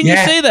 yeah. How can you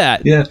say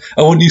that? Yeah,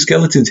 I want new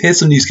skeletons. Here's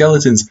some new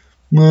skeletons.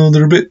 No,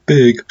 they're a bit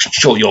big.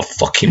 Shut your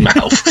fucking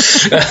mouth.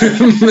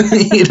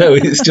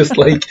 It's just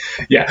like,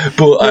 yeah,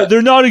 but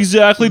they're not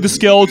exactly the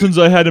skeletons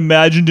I had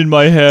imagined in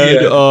my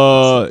head.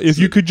 Yeah. If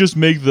you could just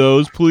make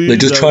those, please. They're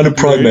just trying to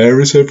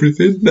Primaris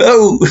everything.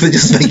 No, they're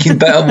just making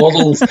better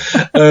models.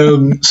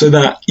 So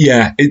that,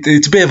 yeah,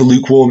 it's a bit of a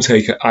lukewarm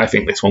take, I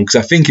think, this one, because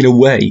I think in a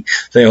way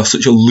they are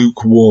such a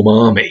lukewarm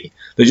army.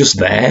 They're just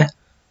there.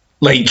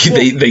 Like,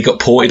 they got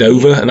ported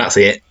over, and that's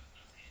it.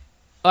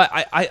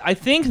 I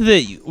think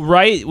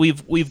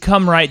that we've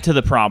come right to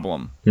the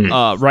problem,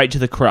 right to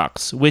the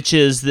crux, which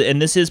is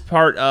and this is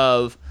part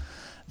of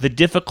the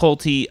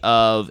difficulty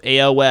of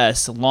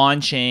AOS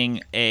launching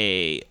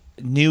a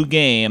new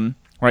game,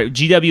 right?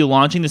 GW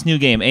launching this new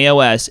game,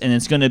 AOS, and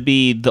it's going to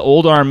be the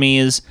old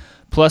armies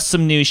plus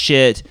some new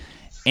shit,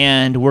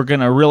 and we're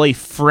going to really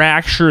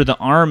fracture the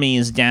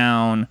armies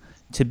down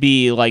to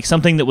be like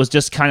something that was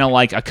just kind of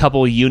like a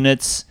couple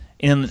units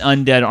in an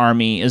undead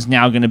army is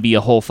now going to be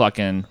a whole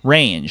fucking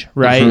range,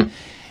 right? Mm-hmm.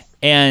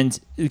 And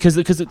because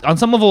on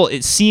some level,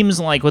 it seems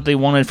like what they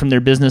wanted from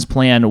their business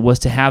plan was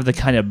to have the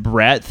kind of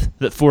breadth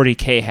that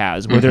 40K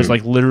has, where there's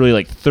like literally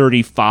like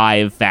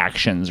 35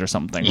 factions or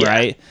something,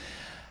 right?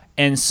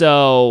 And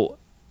so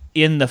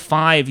in the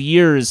 5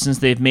 years since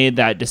they've made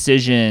that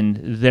decision,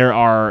 there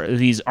are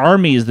these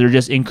armies that are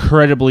just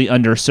incredibly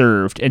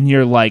underserved, and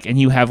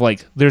you have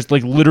there's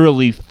like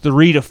literally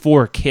 3 to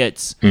 4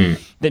 kits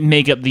that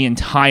make up the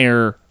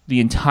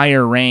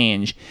entire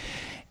range,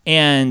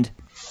 and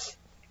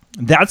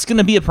that's going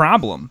to be a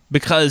problem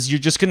because you're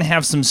just going to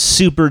have some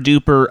super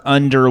duper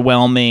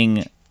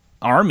underwhelming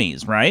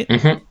armies, right?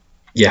 Mm-hmm.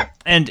 Yeah,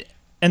 And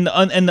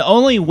the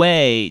only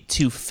way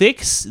to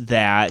fix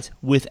that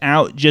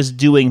without just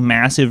doing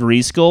massive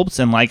resculpts,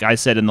 and like I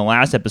said in the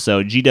last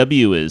episode,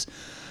 GW is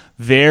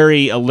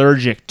very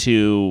allergic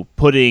to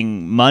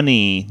putting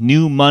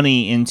new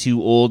money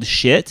into old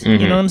shit.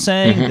 Mm-hmm. You know what I'm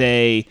saying?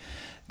 Mm-hmm.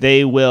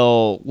 They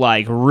will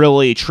like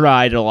really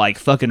try to like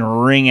fucking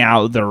wring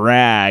out the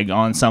rag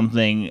on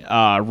something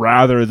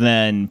rather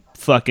than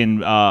fucking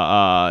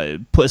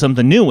put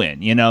something new in.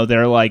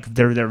 They're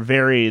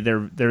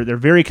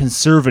very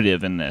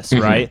conservative in this,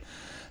 mm-hmm. right?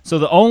 So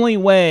the only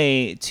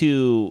way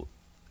to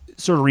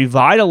sort of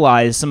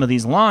revitalize some of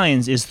these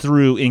lines is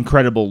through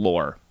incredible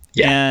lore.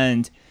 Yeah.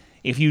 And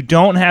if you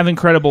don't have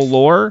incredible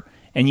lore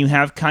and you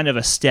have kind of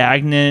a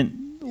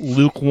stagnant,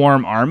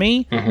 lukewarm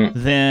army, mm-hmm.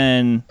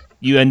 then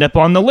you end up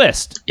on the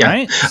list,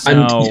 right? So,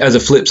 and as a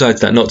flip side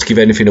to that, not to give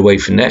anything away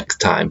for next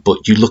time,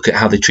 but you look at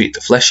how they treat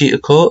the Flesh Eater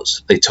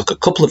courts. They took a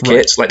couple of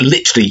kits, like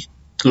literally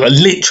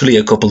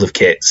a couple of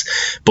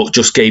kits, but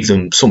just gave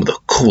them some of the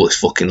coolest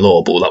fucking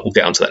lore. But we'll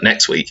get onto that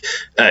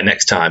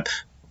next time.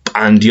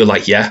 And you're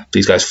like, yeah,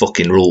 these guys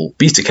fucking rule.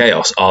 Beast of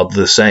Chaos are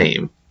the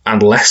same,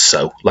 and less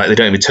so. Like, they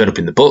don't even turn up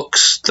in the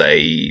books.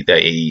 They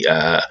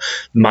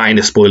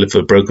minor spoiler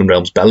for Broken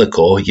Realms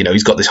Be'lakor,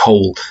 he's got this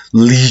whole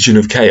Legion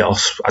of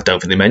Chaos. I don't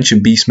think they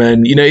mention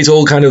Beastmen. It's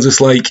all kind of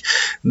just like,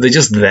 they're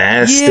just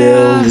there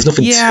still. There's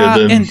nothing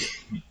to them.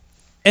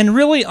 And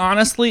really,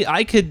 honestly,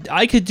 I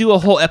could do a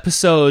whole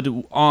episode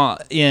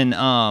in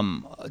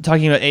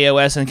talking about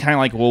AOS and kind of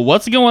like, well,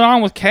 what's going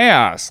on with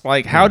Chaos?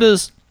 Like, how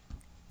does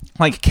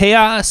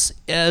Chaos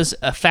as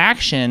a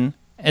faction,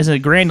 as a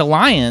Grand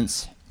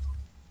Alliance,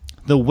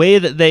 the way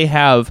that they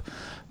have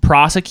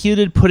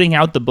prosecuted putting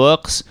out the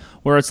books,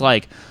 where it's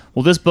like,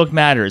 well, this book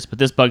matters, but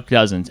this book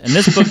doesn't, and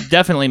this book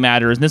definitely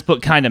matters, and this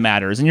book kind of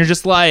matters, and you're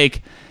just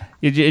like,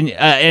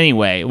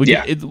 anyway.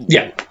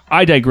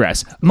 I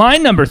digress. My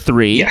number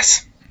 3.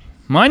 Yes.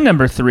 My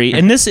number 3,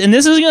 and this is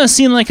going to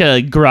seem like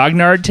a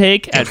grognard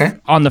take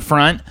on the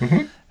front.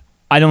 Mm-hmm.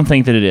 I don't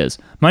think that it is.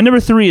 My number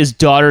 3 is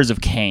Daughters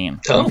of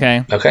Cain. Oh,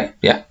 okay,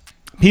 yeah.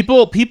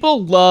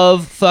 People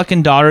love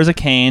fucking Daughters of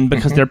Cain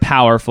because they're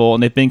powerful,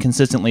 and they've been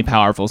consistently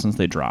powerful since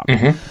they dropped.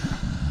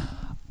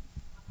 Mm-hmm.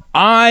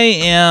 I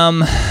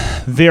am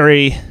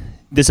very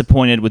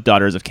disappointed with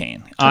Daughters of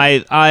Cain.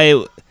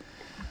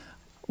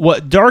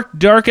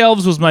 Dark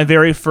Elves was my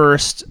very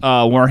first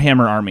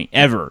Warhammer army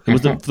ever.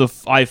 It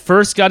was I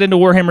first got into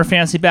Warhammer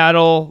Fantasy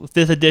Battle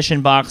 5th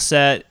edition box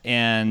set,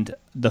 and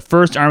the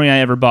first army I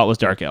ever bought was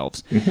Dark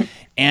Elves. Mm-hmm.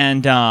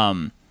 And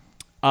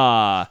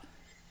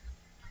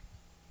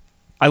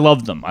I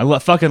loved them. I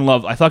fucking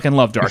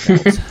love Dark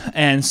Elves.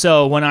 And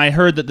so when I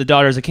heard that the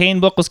Daughters of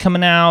Cain book was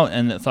coming out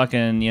and that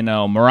fucking,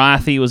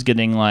 Morathi was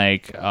getting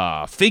like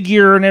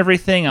figure and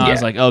everything, I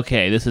was like,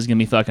 okay, this is going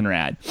to be fucking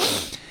rad.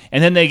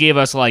 And then they gave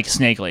us like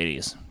snake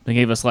ladies. They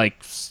gave us like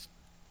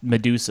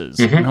Medusas.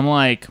 Mm-hmm. And I'm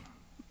like,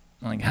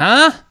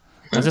 huh?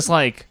 I was just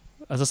like,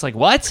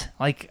 what?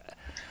 Like,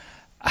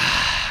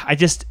 I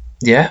just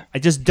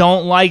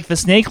don't like the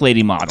snake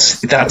lady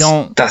models.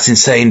 That's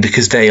insane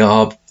because they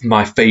are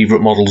my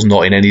favorite models,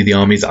 not in any of the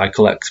armies that I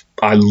collect.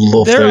 I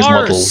love those models.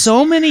 There are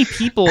so many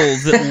people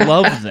that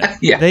love them.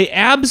 Yeah. They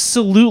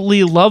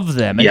absolutely love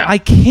them. And I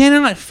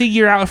cannot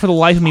figure out for the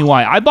life of me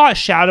why. I bought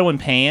Shadow and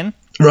Pain.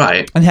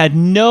 Right. And had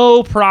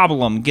no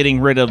problem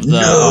getting rid of the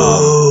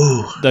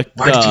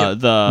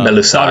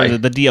Melusai,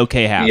 the DOK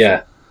half.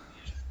 Yeah.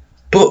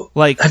 But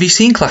have you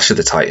seen Clash of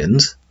the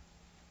Titans?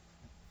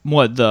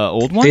 What, the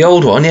old one? The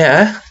old one,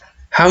 yeah.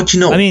 How do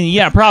you not? I mean,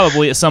 yeah,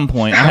 probably at some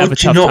point. I have a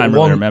tough time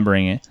really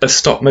remembering it. A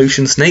stop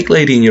motion snake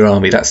lady in your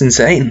army? That's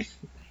insane.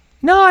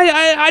 No,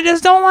 I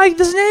just don't like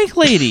the snake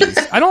ladies.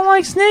 I don't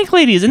like snake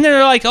ladies. And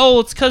they're like, oh,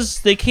 it's because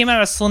they came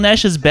out of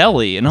Slaaneish's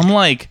belly. And I'm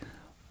like,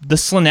 the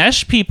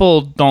Slaanesh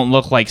people don't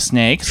look like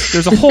snakes.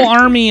 There's a whole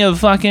army of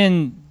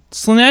fucking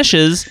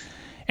Slaaneshes,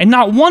 and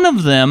not one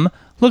of them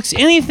looks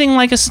anything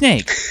like a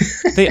snake.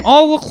 They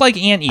all look like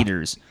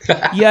anteaters.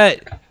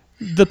 Yet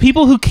the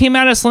people who came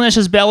out of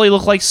Slaaneish's belly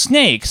look like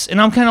snakes,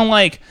 and I'm kind of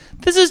like,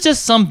 this is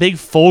just some big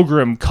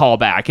Fulgrim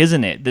callback,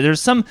 isn't it?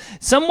 There's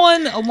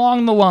someone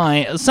along the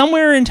line,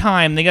 somewhere in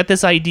time, they got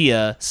this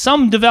idea.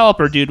 Some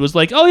developer dude was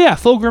like, oh yeah,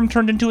 Fulgrim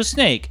turned into a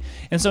snake,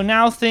 and so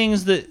now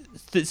things that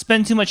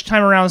spend too much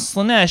time around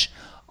Slaanesh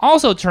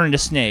also turn into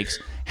snakes.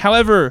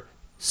 However,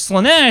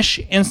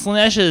 Slaanesh and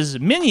Slaanesh's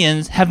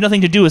minions have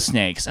nothing to do with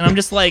snakes. And I'm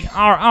just like,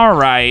 all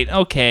right,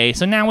 okay.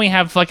 So now we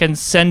have fucking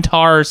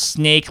centaur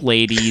snake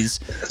ladies,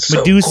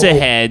 Medusa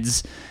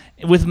heads,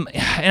 and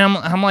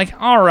I'm like,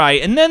 all right.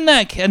 And then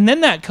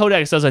that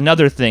codex does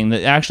another thing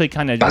that actually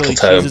kind of really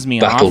cheeses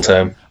me off.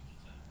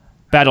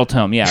 Battle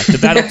Tome, yeah. The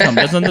Battle Tome.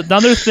 That's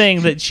another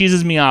thing that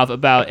cheeses me off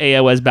about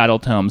AOS Battle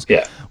Tomes.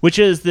 Yeah. Which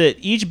is that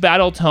each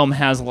Battle Tome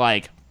has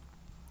like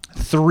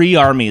 3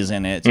 armies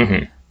in it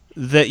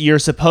that you're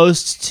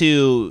supposed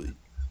to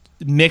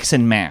mix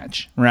and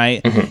match,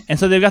 right? Mm-hmm. And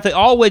so they've got the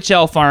all Witch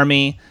Elf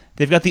army,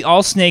 they've got the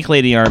all Snake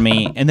Lady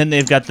army, and then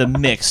they've got the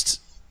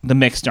mixed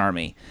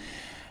army.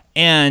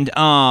 And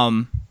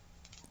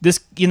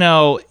this,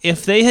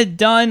 if they had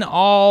done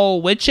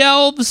all Witch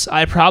Elves,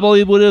 I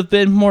probably would have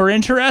been more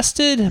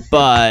interested,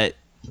 but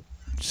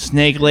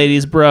Snake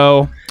Ladies,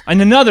 bro. And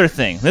another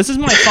thing, this is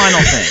my final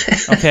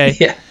thing, okay?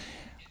 Yeah.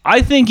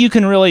 I think you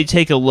can really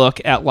take a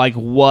look at like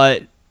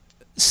what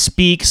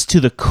speaks to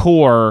the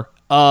core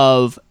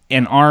of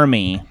an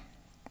army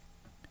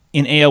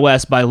in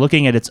AOS by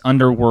looking at its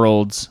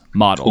Underworlds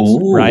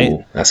models. Ooh,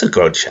 right? That's a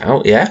good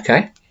shout. Yeah,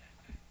 okay.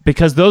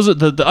 Because those are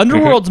the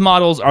Underworlds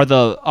models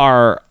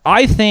are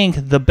I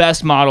think the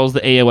best models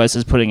that AOS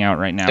is putting out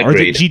right now,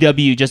 Agreed. or that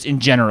GW just in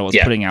general is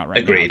putting out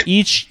right Agreed. now.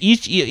 Each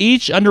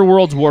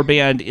Underworlds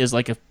warband is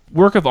like a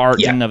work of art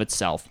in and of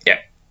itself. Yeah,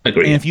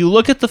 agreed. And if you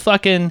look at the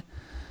fucking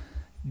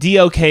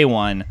DOK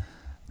one,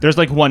 there's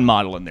like one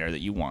model in there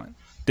that you want.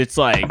 It's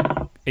like,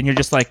 and you're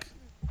just like,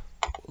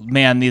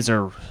 man, these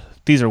are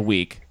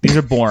weak. These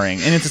are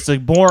boring, and it's just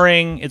like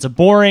boring. It's a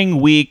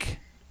boring, weak,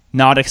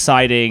 not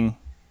exciting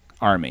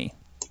army.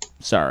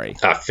 Sorry.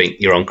 I think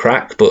you're on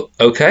crack, but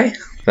okay.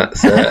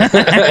 That's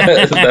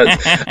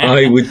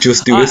I would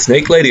just do a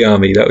Snake Lady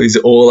army. That was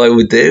all I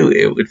would do.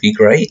 It would be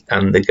great.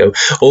 And they go.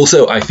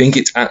 Also, I think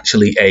it's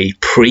actually a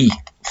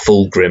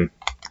pre-Fulgrim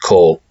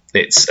call.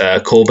 It's a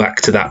callback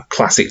to that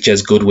classic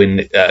Jez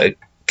Goodwin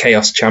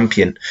Chaos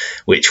Champion,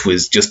 which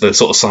was just the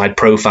sort of side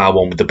profile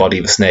one with the body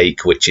of a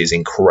snake, which is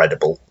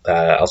incredible.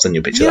 I'll send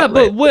you a picture of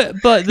that later.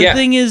 But the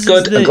thing is...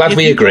 Good. Is I'm glad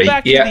we agree.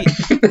 Yeah.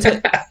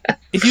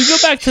 If you go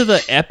back to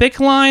the Epic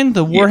line,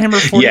 the Warhammer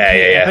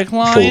 40K Epic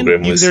line,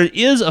 there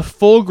is a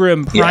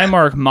Fulgrim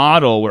Primarch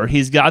model where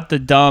he's got the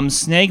dumb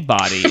snake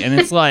body, and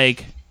it's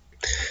like...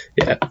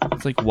 Yeah.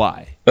 It's like,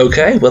 why?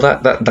 Okay, well,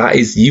 that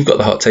is... You've got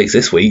the hot takes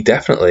this week,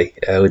 definitely,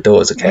 with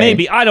Daughters of Cain.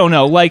 Maybe, I don't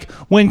know. Like,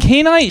 when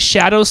Cainite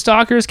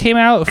Shadowstalkers came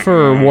out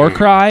for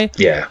Warcry,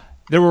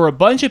 there were a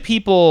bunch of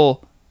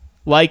people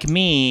like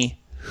me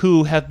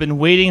who have been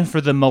waiting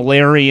for the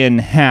Malarian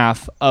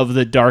half of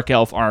the Dark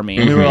Elf army.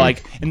 And we were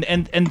like, and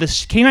the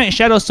Khainite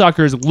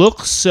Shadowstalkers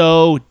look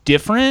so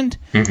different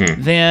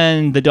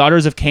than the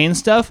Daughters of Khaine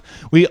stuff.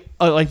 We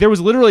like there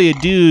was literally a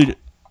dude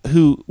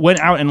who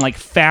went out and like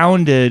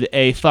founded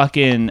a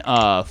fucking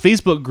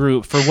Facebook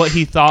group for what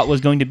he thought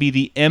was going to be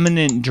the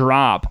imminent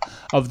drop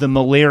of the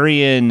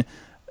Malarian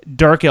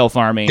Dark Elf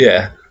army.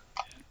 Yeah.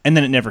 And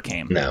then it never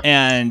came. No.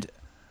 And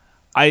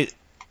I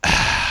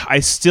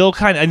still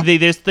kind of... They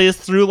just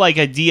threw like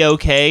a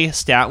DOK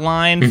stat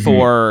line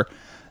for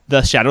the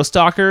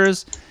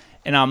Shadowstalkers,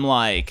 and I'm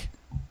like,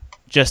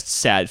 just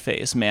sad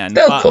face, man.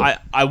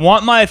 I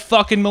want my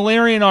fucking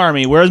Malarian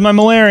army. Where's my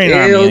Malarian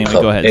army? Anyway,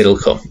 go ahead. It'll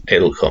come.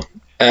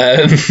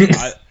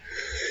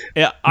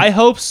 I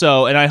hope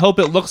so, and I hope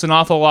it looks an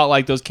awful lot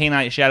like those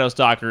Khainite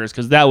Shadowstalkers,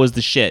 because that was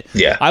the shit.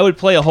 Yeah. I would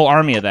play a whole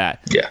army of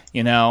that. Yeah.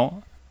 You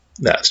know?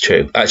 That's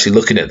true. Actually,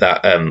 looking at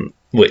that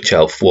Witch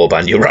Elf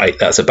warband, you're right.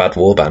 That's a bad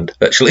warband,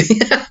 actually.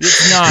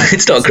 It's not.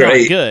 It's not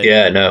great. Not good.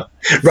 Yeah, no.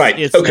 Right.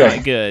 It's okay.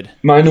 not good.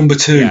 My number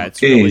 2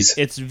 is.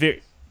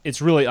 It's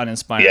really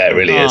uninspiring. Yeah, it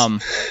really is.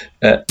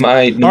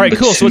 My number all right,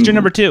 cool. So what's your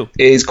number 2?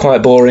 Is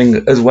quite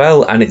boring as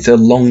well, and it's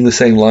along the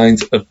same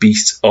lines of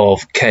Beasts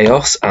of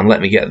Chaos. And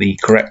let me get the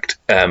correct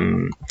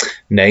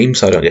name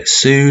so I don't get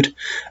sued.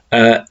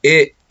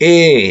 It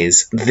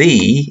is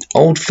the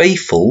Old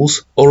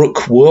Faithful's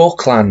Uruk War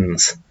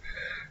Clans.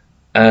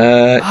 You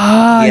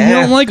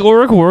don't like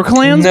Uruk War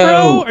Clans,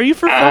 bro? Are you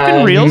for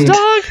fucking reals,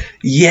 dog?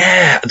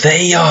 Yeah,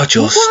 they are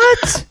just...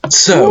 What?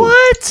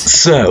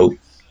 So,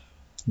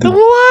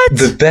 What?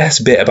 The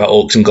best bit about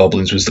Orcs and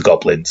Goblins was the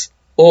Goblins.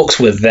 Orcs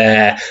were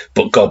there,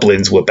 but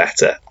Goblins were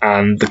better.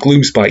 And the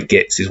Gloomspite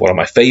Gits is one of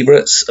my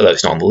favourites, although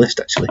it's not on the list,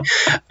 actually.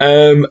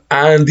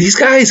 And these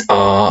guys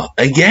are,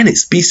 again,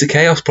 it's Beast of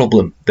Chaos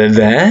problem. They're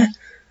there,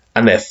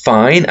 and they're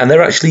fine, and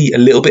they're actually a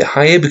little bit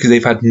higher because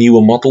they've had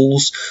newer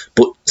models,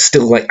 but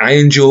still, like,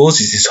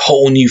 Ironjaws is this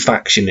whole new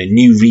faction, a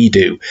new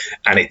redo,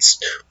 and it's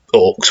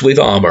Orcs with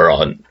armour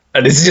on.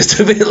 And it's just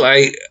a bit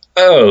like,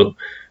 oh,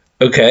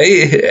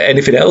 okay,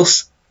 anything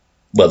else?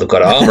 Well, they've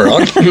got armour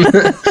on.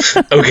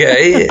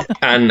 Okay.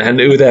 And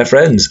who are their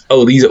friends?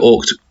 Oh, these are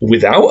Orcs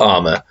without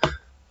armour.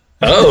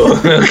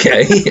 Oh,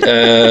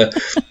 okay.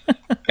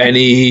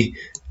 Any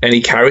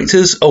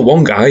characters? Oh,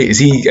 one guy. Is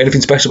he anything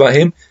special about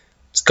him?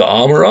 He's got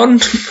armour on.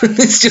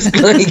 It's just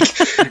like,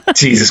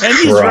 Jesus and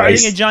Christ. He's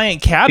riding a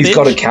giant cabbage. He's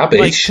got a cabbage.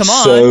 Like, come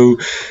on. So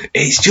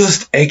it's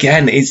just,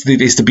 again, it's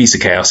the Beast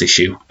of Chaos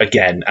issue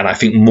again. And I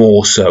think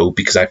more so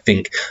because I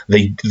think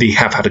they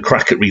have had a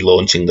crack at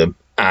relaunching them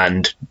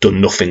and done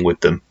nothing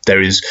with them.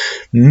 There is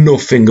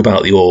nothing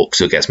about the Orcs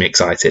that gets me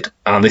excited.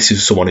 And this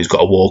is someone who's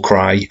got a war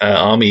cry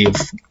army of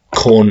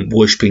corn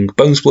worshipping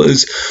bone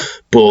splitters.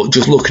 But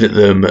just looking at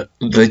them,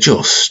 they're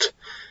just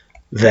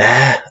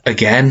there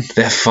again.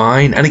 They're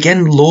fine. And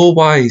again,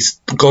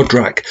 lore-wise,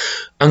 Godrak,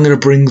 I'm going to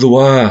bring the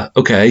war.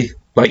 Okay,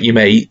 like your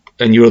mate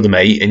and your other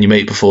mate and your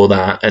mate before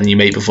that and your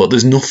mate before.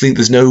 There's nothing.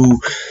 There's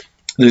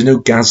no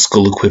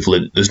Gazskull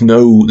equivalent. There's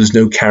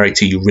no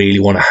character you really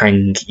want to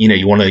hang. You know,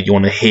 you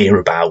want to hear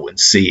about and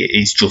see it.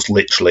 It's just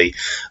literally,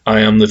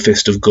 I am the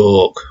Fist of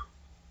Gork.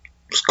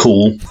 It's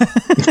cool.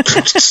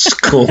 It's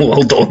cool.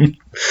 Well done.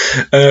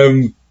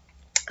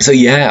 So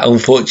yeah,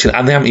 unfortunately,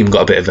 and they haven't even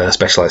got a bit of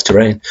specialised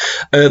terrain.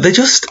 They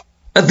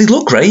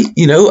look great.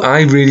 You know,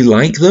 I really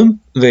like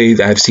them.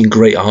 I've seen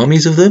great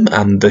armies of them,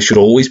 and there should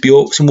always be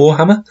Orcs in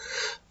Warhammer.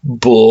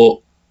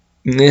 But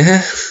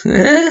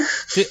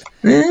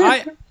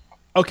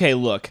Okay,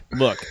 look.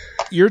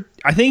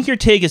 I think your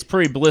take is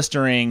pretty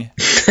blistering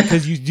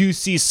because you do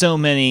see so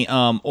many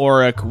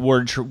Auric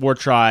War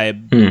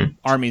Tribe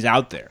armies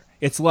out there.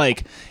 It's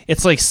like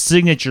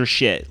signature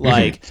shit.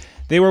 Like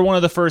they were one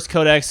of the first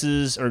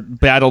codexes or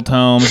battle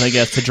tomes, I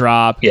guess, to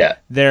drop. Yeah.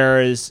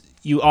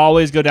 You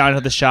always go down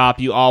to the shop.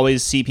 You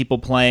always see people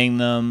playing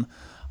them.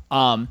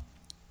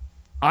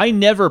 I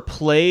never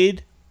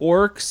played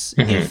orcs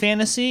in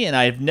fantasy, and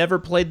I've never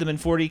played them in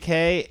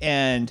 40K,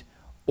 and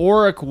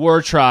Auric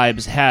War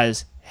Tribes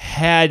has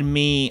had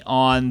me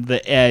on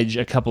the edge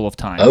a couple of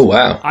times. Oh,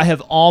 wow. I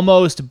have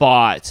almost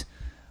bought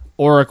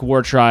Auric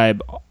War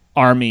Tribe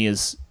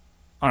armies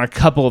on a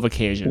couple of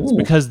occasions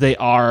because they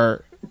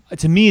are,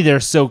 to me, they're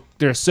so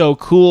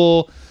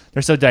cool.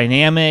 They're so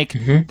dynamic.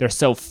 They're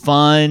so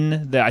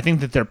fun. I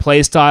think that their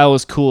play style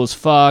is cool as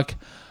fuck.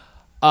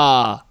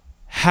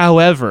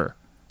 However,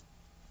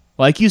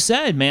 like you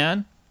said,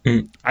 man,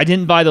 I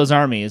didn't buy those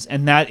armies,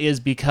 and that is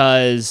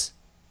because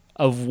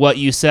of what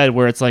you said,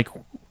 where it's like,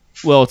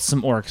 well, it's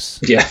some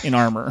orcs in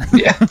armor.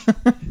 Yeah.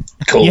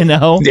 Cool. You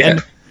know? Yeah.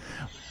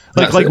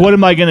 And what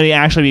am I going to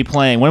actually be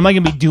playing? What am I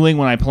going to be doing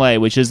when I play?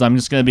 Which is I'm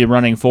just going to be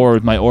running forward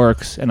with my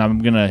orcs, and I'm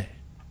going to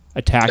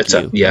attack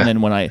you. Yeah. And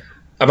then when I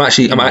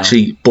I'm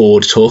actually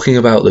bored talking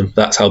about them.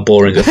 That's how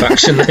boring a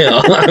faction they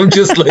are. I'm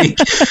just like,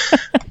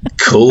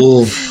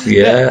 cool,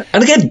 yeah.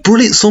 And again,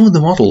 brilliant. Some of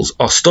the models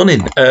are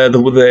stunning.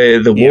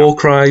 The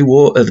Warcry,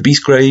 the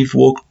Beastgrave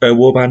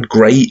Warband,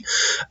 great.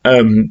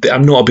 I'm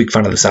not a big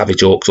fan of the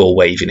Savage Orcs all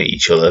waving at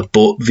each other,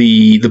 but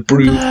the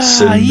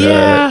Brutes and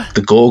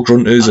the Gore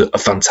Grunters are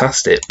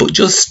fantastic. But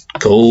just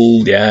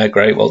cool, yeah,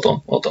 great. Well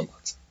done,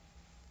 lads.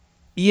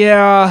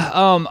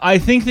 Yeah, I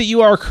think that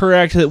you are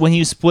correct that when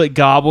you split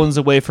goblins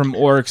away from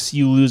orcs,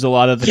 you lose a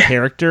lot of the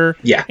character.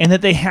 Yeah. And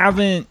that they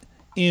haven't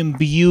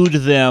imbued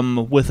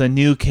them with a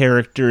new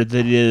character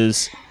that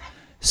is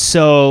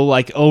so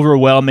like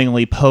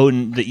overwhelmingly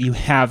potent that you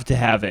have to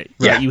have it.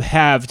 Right? Yeah. You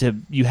have to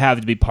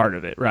be part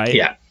of it, right?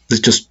 Yeah. There's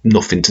just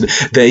nothing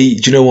to... Do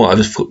you know what? I've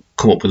just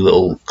come up with a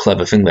little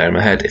clever thing there in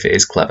my head, if it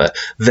is clever.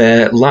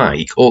 They're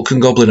like... Orc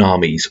and Goblin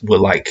armies were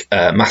like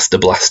Master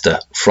Blaster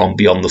from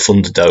Beyond the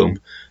Thunderdome.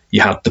 You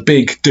had the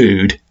big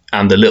dude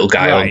and the little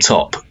guy on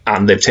top,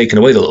 and they've taken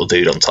away the little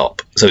dude on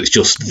top. So it's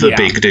just the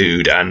big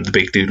dude, and the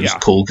big dude was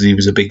cool because he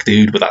was a big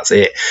dude, but that's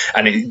it.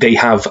 And they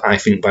have, I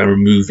think, by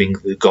removing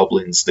the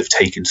goblins, they've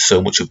taken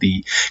so much of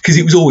the... Because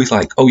it was always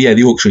like, oh yeah,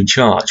 the orcs are in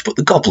charge, but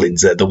the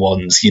goblins are the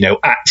ones,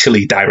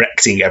 actually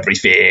directing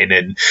everything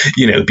and,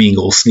 being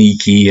all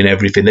sneaky and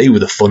everything. They were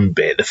the fun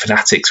bit. The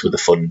fanatics were the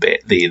fun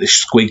bit. The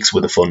squigs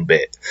were the fun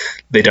bit.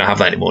 They don't have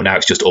that anymore. Now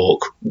it's just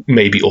orc.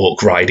 Maybe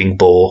orc riding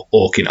boar,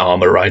 orc in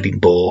armor riding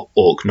boar,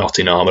 orc not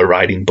in armor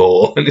riding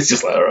boar. And it's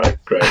just like, all right,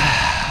 great.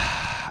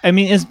 I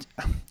mean,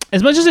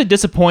 as much as it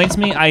disappoints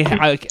me,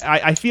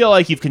 I feel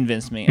like you've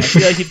convinced me.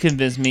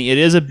 It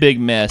is a big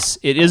miss.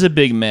 Because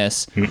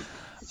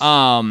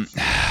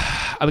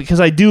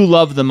I do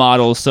love the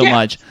models so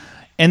much,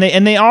 and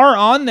they are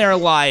on their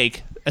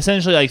like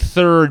essentially like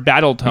third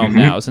battle tome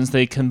now, since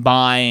they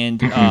combined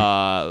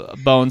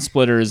Bone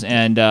Splitters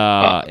and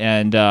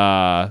fucking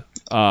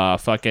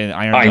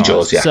Iron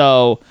Jaws. Yeah.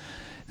 So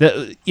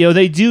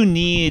they do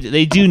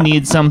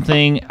need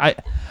something.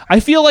 I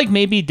feel like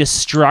maybe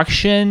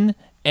Destruction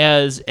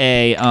as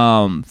a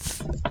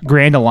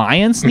Grand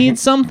Alliance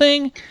needs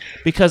something,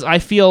 because I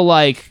feel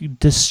like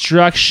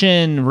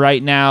Destruction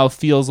right now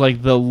feels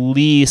like the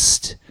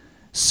least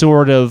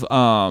sort of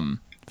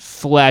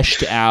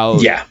fleshed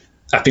out. Yeah,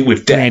 I think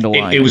with Death,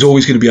 it was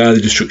always going to be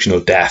either Destruction or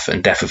Death,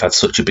 and Death have had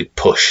such a big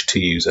push, to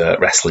use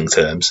wrestling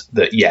terms,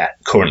 that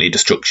currently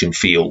Destruction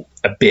feel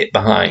a bit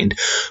behind.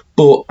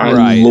 But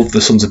I love the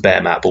Sons of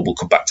Behemat, but we'll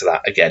come back to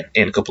that again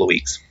in a couple of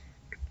weeks.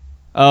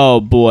 Oh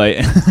boy.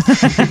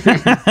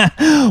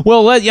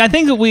 Well, I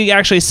think that we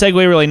actually segue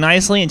really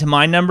nicely into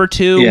my number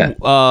 2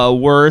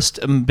 worst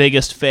and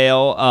biggest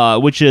fail,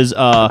 which is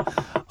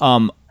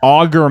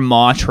Augur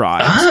Maw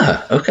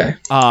Tribes. Okay.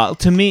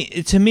 To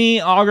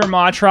me, Augur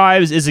Maw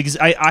Tribes is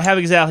I have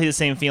exactly the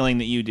same feeling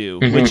that you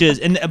do, which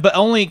is but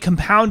only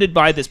compounded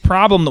by this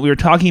problem that we were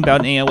talking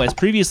about in AOS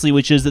previously,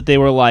 which is that they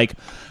were like,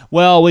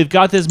 well, we've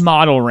got this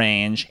model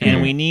range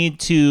and we need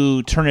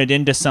to turn it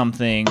into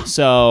something,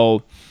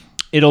 so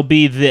it'll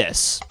be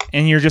this.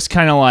 And you're just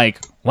kind of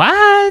like,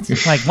 what?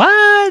 Like,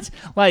 what?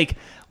 Like,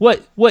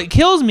 what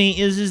kills me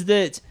is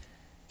that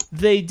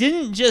they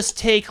didn't just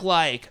take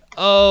like,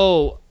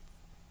 oh,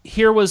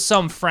 here was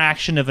some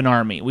fraction of an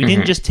army. We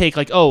didn't just take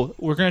like, oh,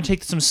 we're going to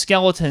take some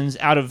skeletons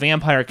out of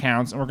vampire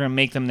counts and we're going to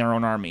make them their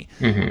own army.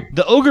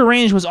 The ogre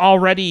range was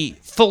already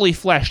fully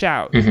fleshed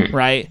out,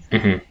 right?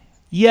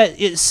 Yet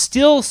it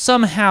still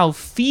somehow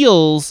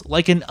feels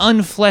like an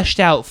unfleshed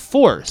out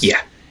force.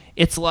 Yeah.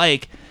 It's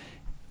like,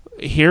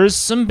 here's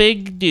some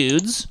big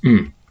dudes.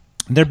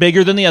 They're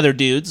bigger than the other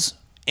dudes,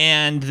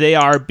 and they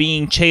are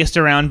being chased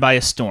around by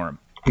a storm.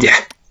 Yeah.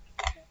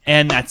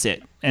 And that's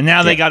it. And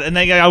now they got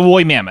a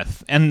woolly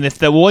mammoth. And if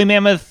the woolly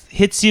mammoth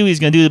hits you,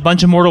 he's going to do a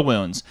bunch of mortal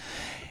wounds.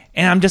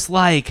 And I'm just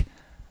like,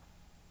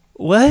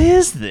 what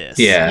is this?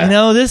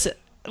 Yeah. This,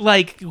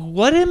 like,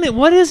 what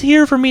is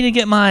here for me to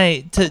get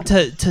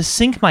to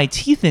sink my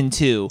teeth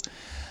into?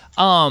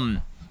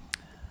 I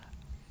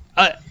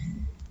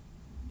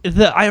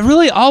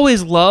really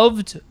always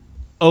loved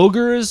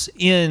ogres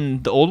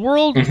in the old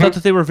world. Thought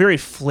that they were very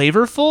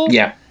flavorful.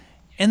 Yeah.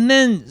 And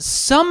then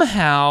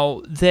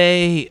somehow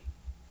they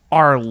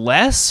are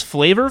less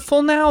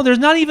flavorful now. There's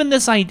not even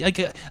this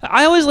idea.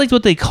 I always liked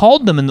what they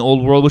called them in the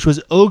old world, which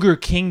was ogre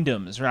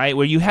kingdoms, right?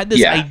 Where you had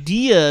this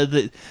idea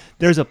that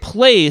there's a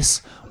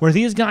place where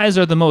these guys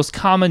are the most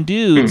common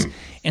dudes,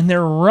 and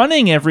they're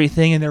running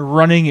everything, and they're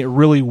running it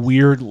really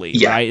weirdly,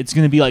 right? It's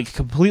going to be like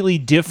completely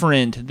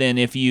different than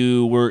if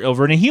you were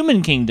over in a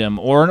human kingdom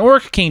or an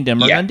orc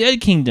kingdom or an undead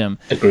kingdom.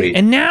 Agreed.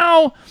 And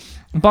now,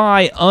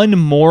 by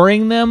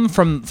unmooring them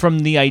from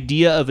the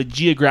idea of a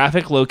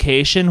geographic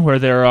location where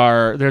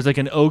there's like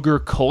an ogre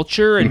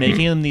culture, and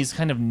making them these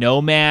kind of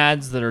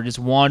nomads that are just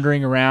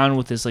wandering around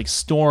with this like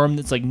storm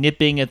that's like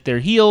nipping at their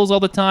heels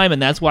all the time,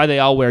 and that's why they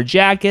all wear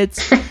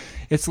jackets.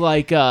 It's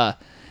like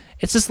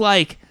it's just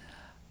like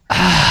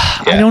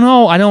I don't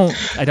know. I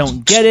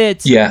don't get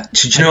it. Yeah.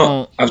 Do you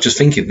know? I was just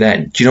thinking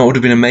then. Do you know what would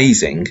have been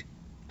amazing?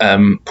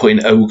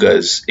 Putting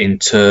ogres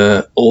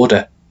into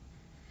Order.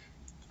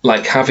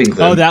 Like having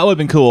them. Oh, that would have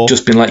been cool.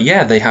 Just been like,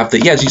 yeah, they have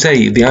the, as you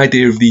say, the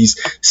idea of these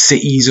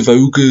cities of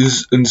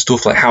ogres and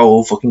stuff. Like,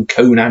 how fucking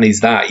Conan is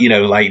that? You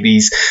know, like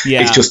these.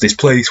 Yeah. It's just this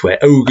place where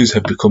ogres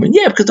have become, and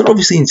because they're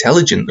obviously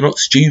intelligent, they're not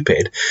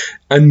stupid,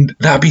 and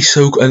that'd be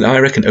so. And I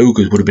reckon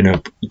ogres would have been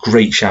a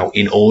great shout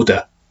in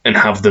Order. And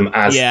have them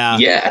as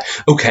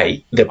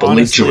okay, they're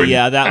belligerent.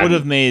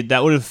 Honestly,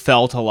 that would have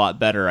felt a lot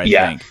better. I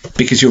think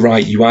because you're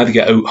right. You either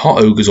get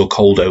hot ogres or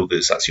cold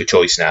ogres. That's your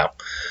choice now.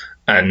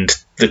 And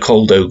the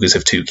cold ogres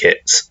have 2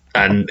 kits.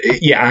 And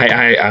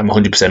I'm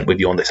 100%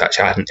 with you on this.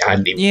 Actually, I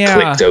hadn't even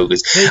clicked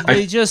ogres.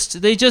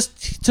 They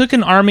just took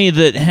an army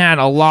that had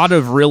a lot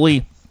of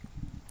really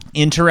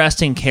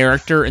interesting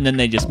character, and then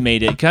they just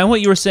made it kind of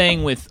what you were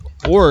saying with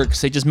orcs.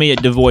 They just made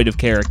it devoid of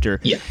character.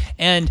 Yeah.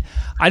 And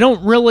I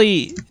don't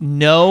really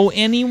know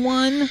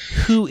anyone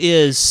who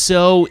is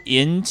so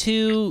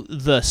into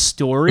the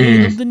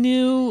story of the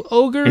new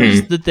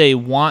ogres that they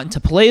want to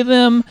play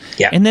them.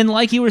 Yeah. And then,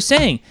 like you were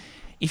saying,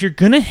 if you're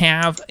going to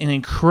have an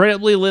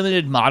incredibly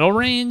limited model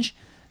range,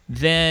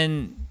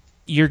 then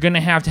you're going to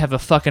have a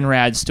fucking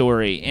rad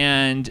story.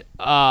 And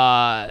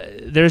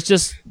there's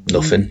just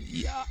nothing.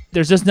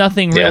 There's just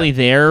nothing really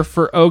there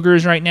for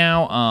ogres right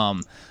now.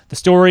 The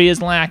story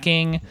is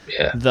lacking.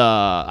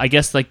 Yeah. I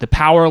guess like the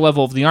power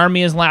level of the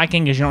army is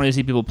lacking because you don't really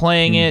see people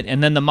playing it,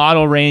 and then the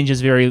model range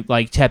is very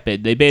like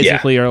tepid. They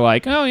basically are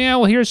like, oh yeah,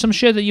 well here's some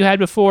shit that you had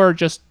before,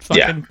 just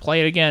fucking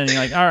play it again. And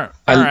you're like, all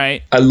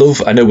right.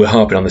 I know we're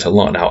harping on this a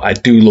lot now. I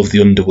do love the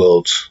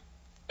Underworld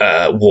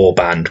war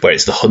band where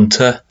it's the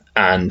hunter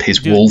and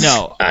his wolf.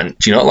 No, and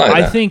do you not like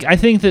that? I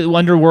think that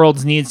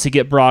Underworlds needs to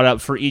get brought up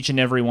for each and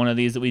every one of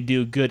these that we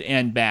do, good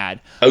and bad.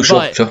 Oh sure,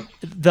 but sure.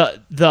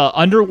 The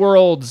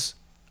Underworlds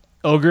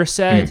ogre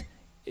set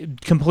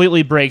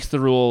completely breaks the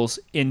rules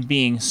in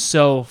being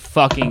so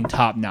fucking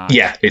top notch.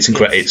 Yeah, it's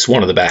incredible. It's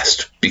one of the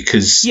best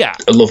because I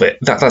love it.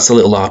 That's a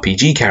little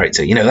RPG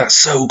character. You know, that's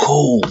so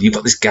cool. You've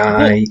got this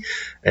guy,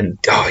 and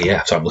so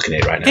I'm looking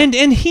at it right now.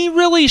 And he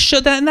really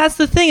should that, and that's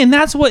the thing, and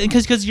that's what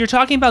because you're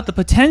talking about the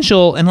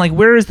potential, and like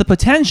where is the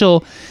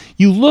potential?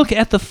 You look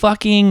at the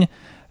fucking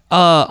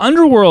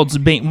Underworld's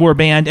war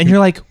band, and you're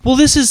like, well,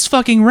 this is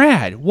fucking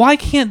rad. Why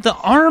can't the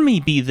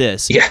army be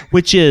this? Yeah.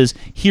 Which is,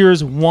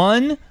 here's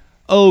one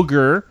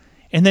ogre,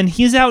 and then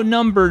he's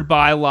outnumbered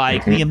by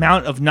like the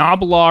amount of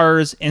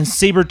Gnoblars and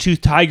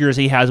saber-toothed tigers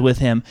he has with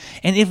him.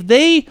 And if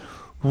they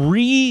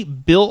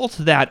rebuilt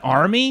that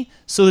army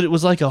so that it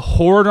was like a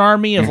horde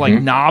army of like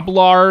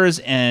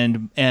Gnoblars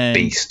and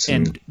beasts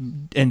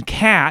and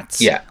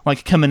cats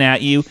like coming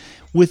at you,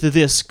 with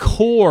this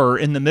core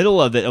in the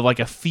middle of it of like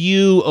a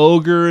few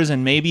ogres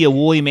and maybe a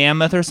woolly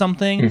mammoth or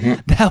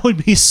something, that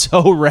would be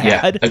so rad.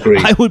 Yeah,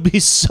 agreed. I would be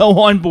so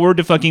on board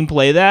to fucking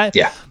play that.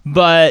 Yeah.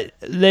 But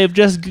they've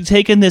just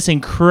taken this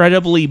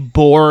incredibly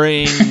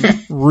boring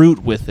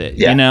route with it,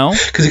 you know?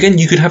 Because again,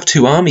 you could have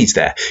 2 armies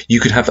there. You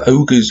could have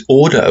ogres,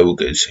 order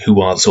ogres,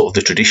 who are sort of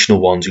the traditional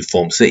ones who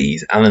form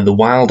cities, and then the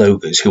wild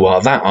ogres, who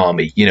are that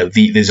army. You know,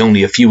 there's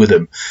only a few of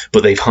them,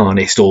 but they've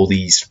harnessed all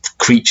these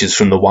creatures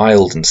from the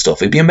wild and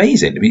stuff. It'd be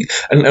amazing.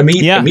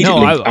 Immediately,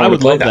 I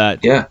would love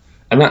that. Yeah,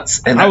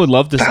 I would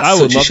love to. I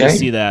would love to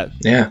see that.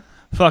 Yeah,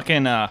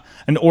 fucking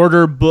an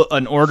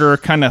order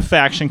kind of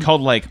faction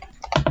called like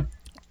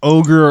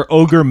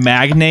ogre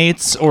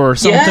magnates or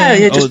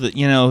something.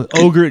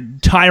 Ogre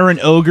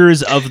tyrant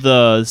ogres of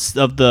the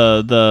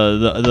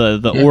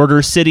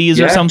order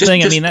cities or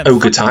something. Just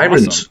ogre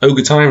tyrants, awesome.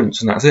 Ogre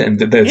tyrants, and that's it. And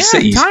they're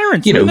cities.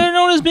 Tyrants. They're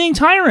known as being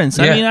tyrants.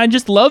 I mean,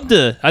 I'd love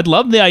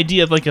the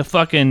idea of like a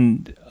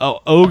fucking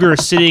ogre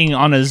sitting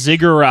on a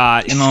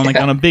ziggurat and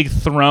on a big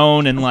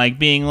throne and like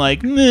being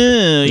like, you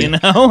know,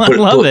 I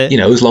love it. You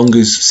know, as long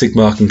as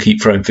Sigmar can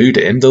keep throwing food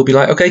at him, they'll be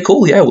like, okay,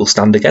 cool, we'll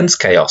stand against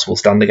chaos. We'll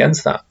stand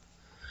against that.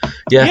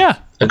 Yeah,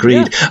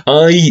 agreed. Yeah.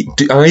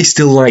 I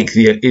still like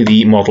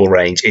the model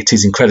range. It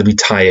is incredibly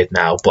tired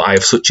now, but I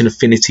have such an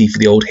affinity for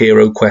the old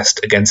Hero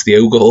Quest against the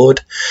Ogre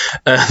Horde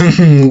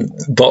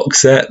box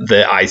set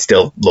that I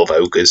still love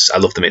ogres. I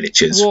love the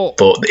miniatures,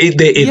 but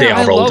they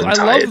are old and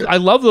tired. I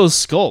love those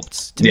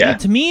sculpts.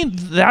 To me,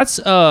 that's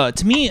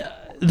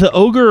the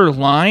ogre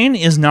line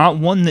is not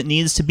one that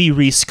needs to be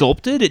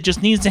resculpted. It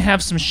just needs to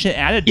have some shit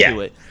added to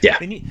it. Yeah,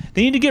 they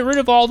need to get rid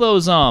of all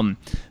those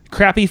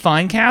crappy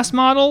fine cast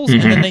models,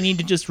 and then they need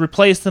to just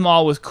replace them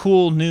all with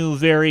cool new,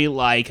 very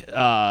like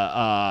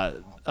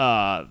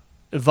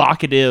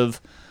evocative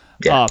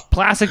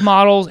plastic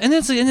models, and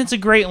it's a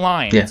great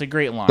line. It's a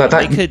great line.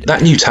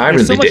 That new tyrant.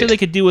 There's so much that they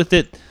could do with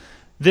it.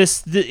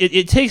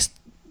 It takes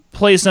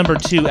place number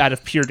 2 out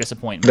of pure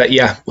disappointment.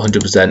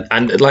 100%.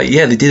 And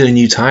they did a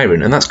new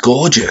tyrant, and that's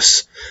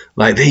gorgeous.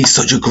 Like, he's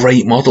such a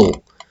great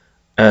model.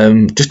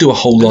 Just do a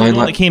whole line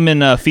like that came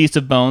in Feast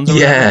of Bones.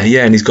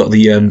 And he's got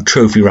the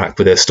trophy rack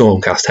with a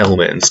Stormcast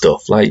helmet and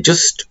stuff. Like,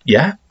 just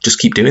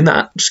keep doing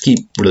that. Just keep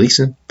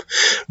releasing.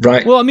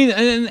 Right. Well, I mean,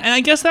 and I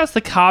guess that's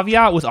the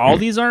caveat with all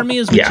these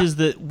armies, which is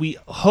that we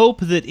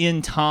hope that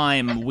in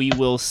time we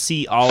will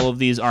see all of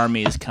these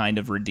armies kind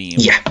of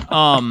redeemed. Yeah.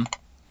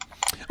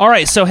 All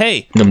right. So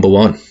hey, number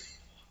 1.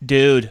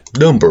 Dude.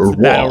 Number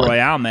one. Battle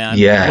Royale, man.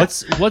 Yeah.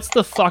 What's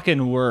the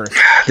fucking worst?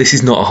 This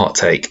is not a hot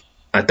take,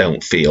 I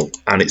don't feel.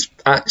 And it's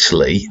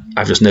actually,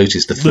 I've just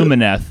noticed the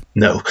Lumineth.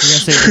 No.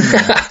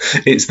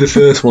 It's the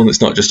first one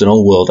that's not just an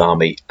old world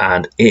army,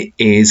 and it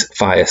is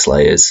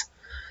Fyreslayers.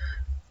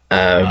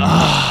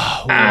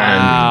 Wow.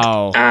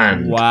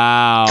 And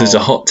wow. There's a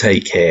hot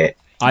take here.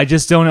 I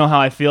just don't know how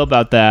I feel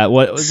about that.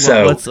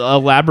 Let's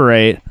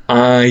elaborate.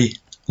 I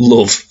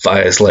love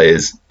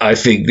Fyreslayers. I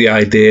think the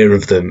idea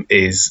of them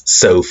is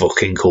so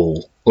fucking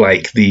cool.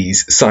 Like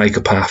these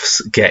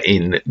psychopaths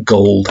getting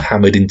gold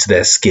hammered into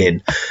their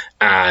skin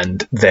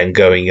and then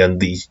going on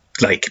these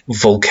like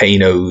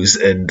volcanoes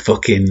and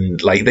fucking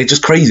like they're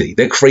just crazy.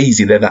 They're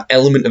crazy. They're that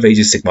element of Age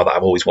of Sigmar that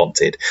I've always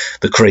wanted.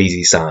 The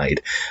crazy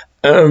side.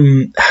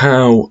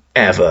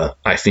 However,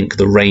 I think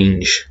the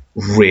range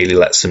really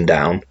lets them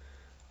down.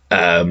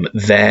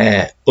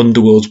 Their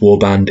Underworld's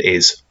warband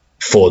is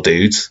 4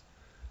 dudes.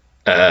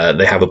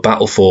 They have a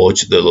battle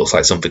forge that looks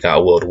like something out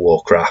of World of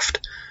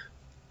Warcraft,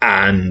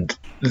 and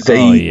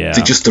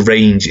the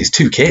range is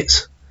 2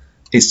 kits.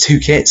 It's 2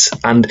 kits,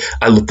 and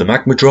I love the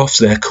Magmadroths.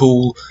 They're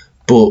cool,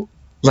 but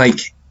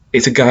like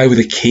it's a guy with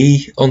a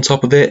key on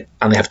top of it,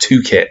 and they have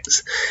 2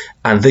 kits,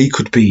 and they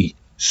could be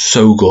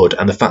so good.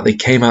 And the fact they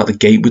came out the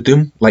gate with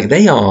them, like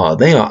they are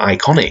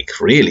iconic,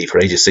 really, for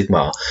Age of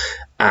Sigmar,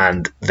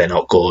 and they're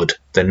not good.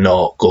 They're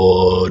not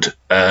good.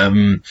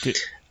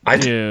 I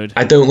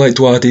don't like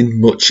Dwarden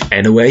much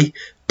anyway,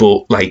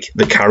 but like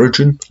the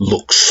Kharadron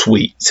looks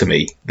sweet to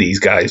me. These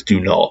guys do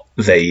not.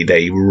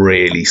 They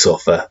really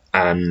suffer,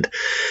 and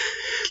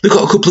they've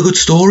got a couple of good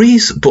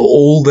stories, but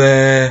all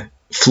their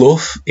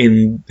fluff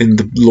in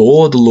the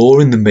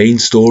lore in the main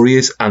story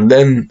is, and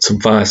then some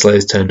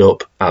Fyreslayers turned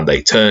up and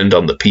they turned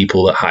on the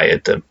people that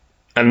hired them.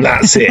 And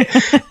that's it.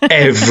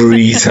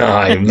 Every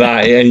time.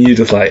 And you're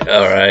just like,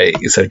 all right,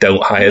 so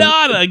don't hire them.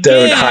 Not again.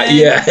 Don't hire.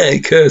 Yeah,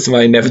 curse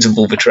my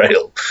inevitable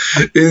betrayal.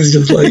 It's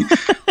just like,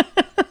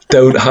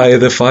 don't hire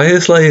the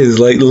Fyreslayers.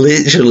 Like,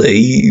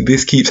 literally,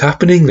 this keeps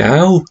happening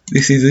now.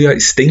 This is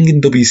like Sting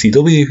in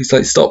WCW. It's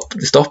like,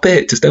 stop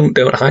it. Just don't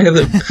hire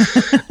them.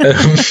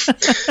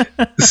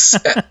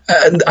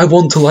 And I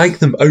want to like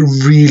them. I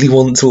really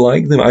want to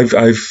like them.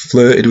 I've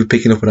flirted with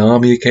picking up an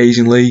army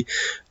occasionally.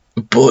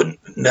 But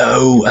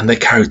no, and their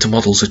character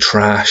models are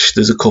trash.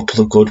 There's a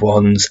couple of good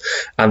ones,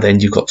 and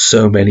then you've got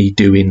so many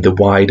doing the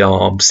wide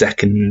arm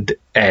third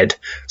ed,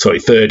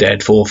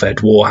 fourth ed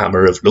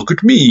Warhammer of look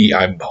at me,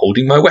 I'm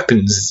holding my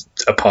weapons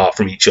apart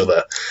from each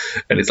other,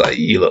 and it's like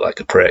you look like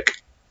a prick.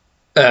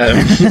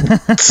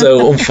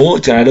 So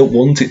unfortunately, I don't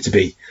want it to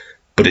be,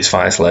 but it's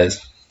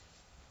Fyreslayers.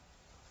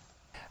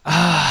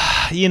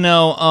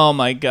 Oh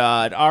my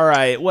god. All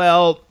right,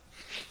 well,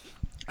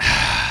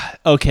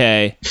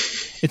 okay.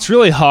 It's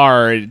really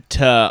hard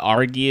to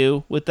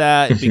argue with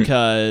that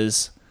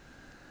because,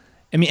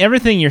 I mean,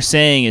 everything you're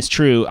saying is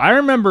true. I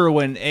remember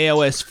when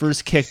AOS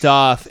first kicked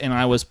off and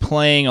I was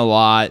playing a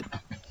lot,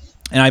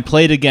 and I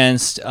played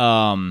against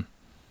a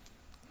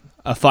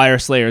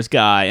Fyreslayers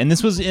guy, and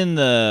this was in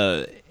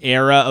the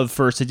era of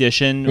first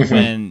edition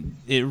when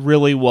it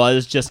really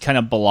was just kind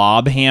of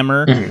blob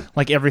hammer,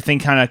 like everything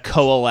kind of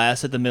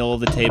coalesced at the middle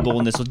of the table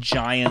in this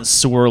giant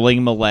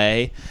swirling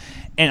melee.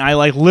 And I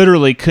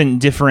literally couldn't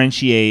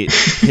differentiate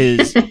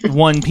his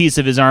one piece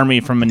of his army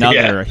from another.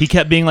 Yeah. He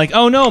kept being like,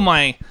 "Oh no,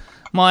 my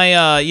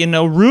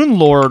Rune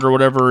Lord or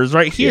whatever is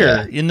right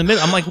here in the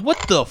middle." I'm like, "What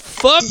the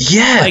fuck?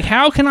 Yeah. Like,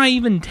 how can I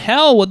even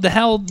tell what the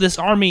hell this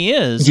army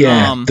is?"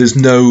 Yeah. There's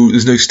no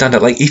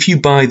standout. Like, if you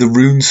buy the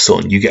Rune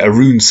Son, you get a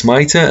Rune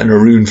Smiter and a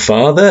Rune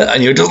Father,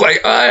 and you're just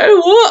like,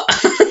 what?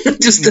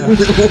 Just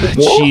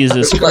what?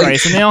 Jesus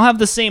Christ! And they all have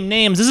the same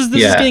names. This is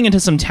getting into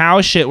some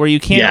Tau shit where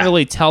you can't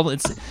really tell.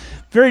 It's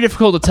very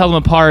difficult to tell them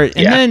apart.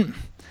 And then,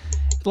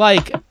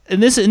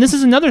 and this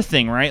is another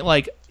thing, right?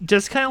 Like,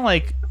 just kind of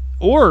like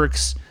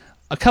orcs,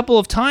 a couple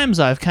of times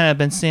I've kind of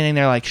been standing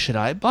there like, should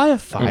I buy a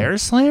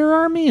Fyreslayer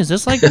army? Is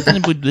this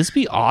would this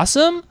be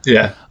awesome?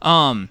 Yeah.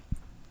 And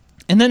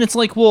then it's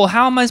like, well,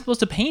 how am I supposed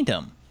to paint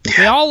them? Yeah.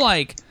 They all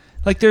like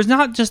there's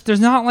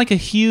not like a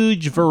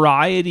huge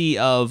variety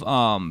of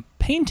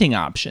painting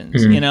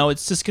options. You know,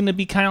 it's just going to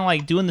be kind of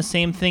like doing the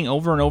same thing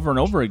over and over and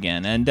over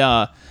again. And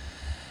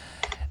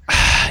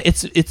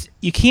it's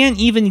you can't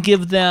even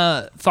give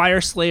the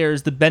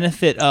Fyreslayers the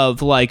benefit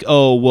of like,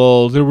 oh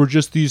well, there were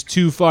just these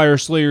 2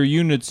 Fyreslayer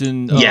units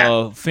in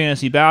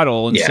Fantasy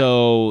Battle, and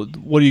so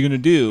what are you gonna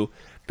do?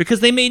 Because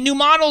they made new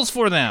models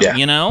for them,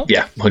 you know?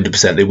 Yeah,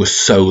 100%. They were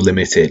so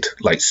limited,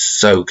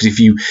 because if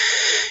you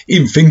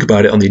even think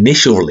about it, on the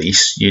initial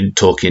release, you're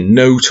talking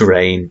no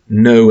terrain,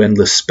 no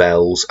endless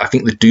spells. I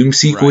think the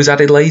Doomseeker was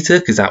added later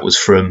because that was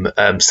from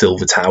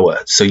Silver Tower.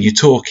 So you're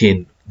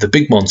talking the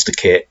big monster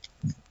kit,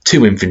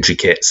 2 infantry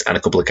kits and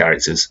a couple of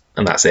characters,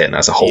 and that's it, and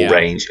that's a whole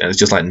range. And it's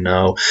just like,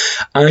 no,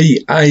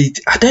 I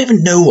don't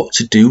even know what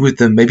to do with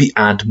them. Maybe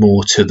add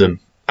more to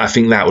them. I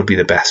think that would be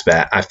the best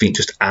bet. I think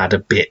just add a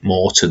bit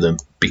more to them,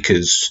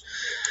 because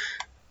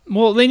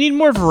they need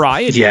more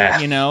variety.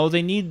 You know,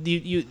 they need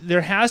you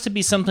there has to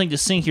be something to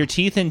sink your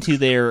teeth into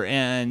there.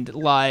 And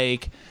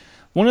like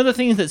one of the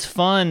things that's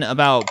fun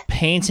about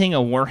painting a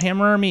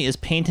Warhammer army is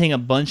painting a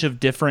bunch of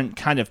different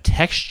kind of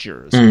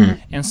textures.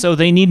 And so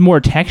they need more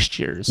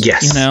textures.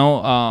 Yes. You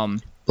know?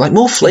 Like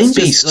more flame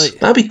beasts.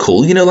 That'd be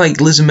cool. You know, like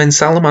lizardmen,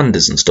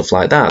 salamanders and stuff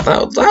like that.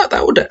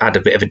 That would add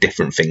a bit of a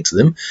different thing to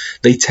them.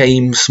 They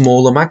tame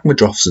smaller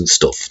magmadroths and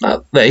stuff.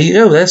 There you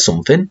go. There's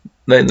something.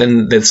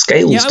 Then there's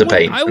scales to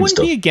paint. I wouldn't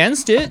be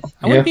against it.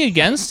 I wouldn't be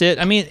against it.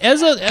 I mean,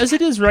 as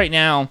it is right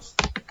now,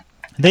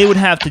 they would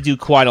have to do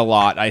quite a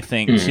lot, I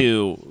think,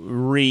 to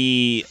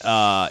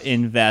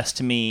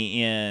invest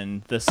me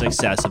in the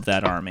success of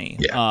that army.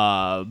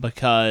 Yeah.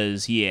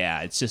 Because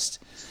it's just,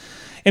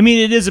 I mean,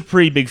 it is a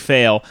pretty big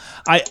fail.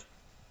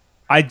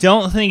 I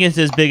don't think it's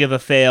as big of a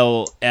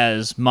fail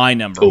as my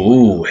number.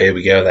 Ooh, here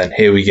we go then.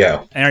 Here we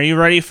go. And are you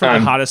ready for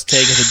the hottest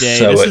take of the day?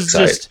 So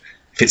excited.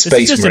 If it's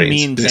Space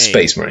Marines, it's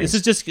Space Marines.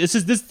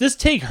 This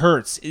take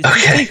hurts.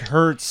 This take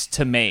hurts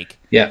to make.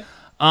 Yeah.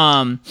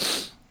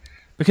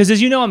 Because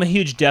as you know, I'm a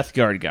huge Death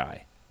Guard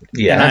guy.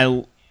 Yeah.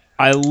 And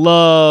I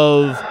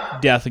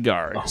love Death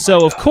Guard.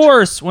 So of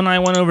course, when I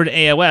went over to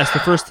AOS, the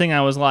first thing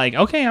I was like,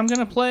 okay, I'm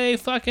gonna play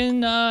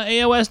fucking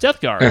AOS Death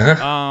Guard.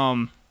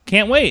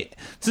 Can't wait.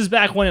 This is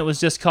back when it was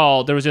just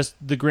called, there was just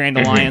the Grand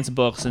Alliance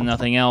books and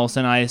nothing else.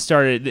 And I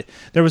started,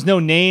 there was no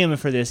name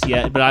for this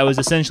yet, but I was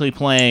essentially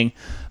playing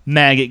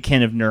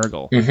Maggotkin of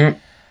Nurgle.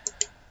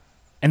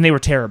 And they were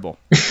terrible.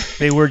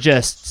 They were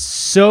just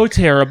so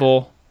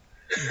terrible.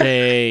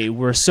 They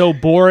were so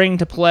boring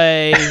to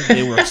play.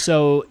 They were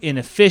so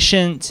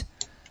inefficient.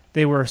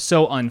 They were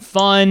so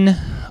unfun.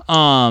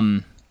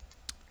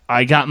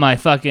 I got my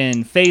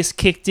fucking face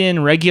kicked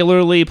in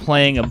regularly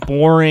playing a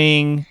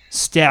boring,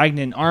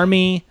 stagnant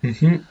army.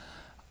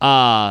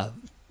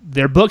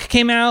 Their book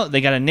came out.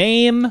 They got a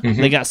name.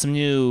 They got some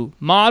new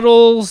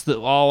models that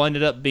all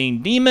ended up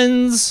being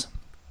demons.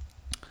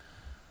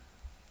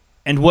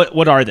 And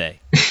what are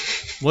they?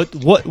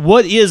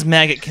 What is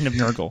Maggotkin of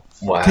Nurgle?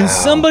 Wow. Can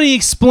somebody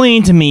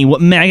explain to me what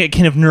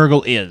Maggotkin of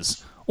Nurgle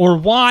is? Or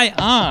why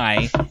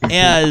I,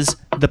 as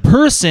the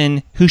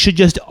person who should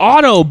just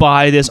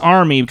auto-buy this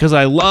army because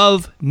I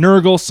love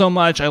Nurgle so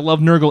much, I love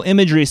Nurgle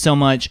imagery so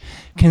much,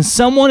 can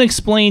someone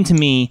explain to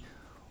me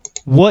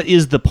what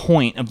is the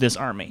point of this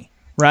army,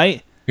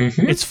 right?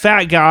 It's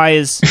fat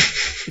guys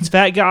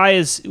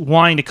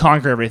wanting to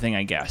conquer everything,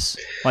 I guess.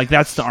 Like,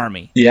 that's the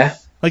army. Yeah.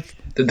 Like,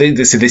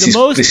 this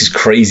is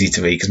crazy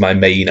to me because my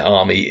main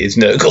army is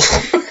Nurgle.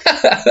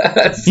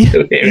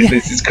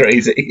 This is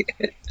crazy.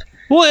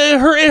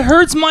 Well, it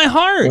hurts my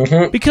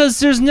heart because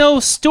there's no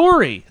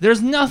story.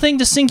 There's nothing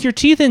to sink your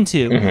teeth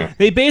into.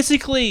 They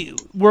basically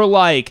were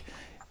like,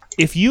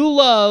 if you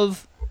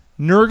love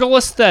Nurgle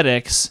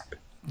aesthetics,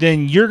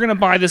 then you're going to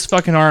buy this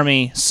fucking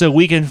army so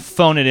we can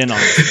phone it in on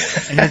this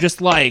one. And you're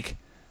just like,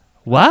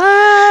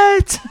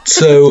 what?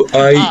 So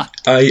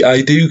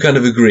I do kind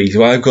of agree.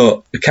 So I've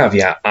got a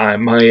caveat.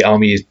 My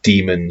army is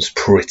demons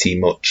pretty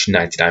much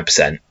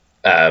 99%.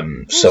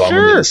 So I'm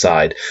on the other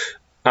side.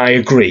 I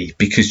agree,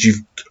 because you've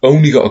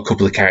only got a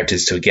couple of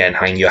characters to, again,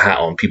 hang your hat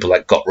on. People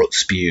like Gotrup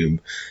Spume.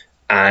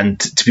 And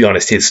to be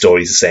honest, his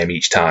story's the same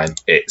each time.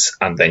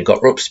 And then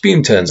Gotrup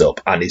Spume turns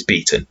up and is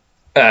beaten.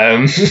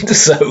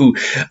 So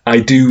I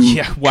do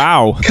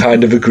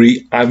kind of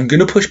agree. I'm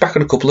going to push back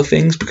on a couple of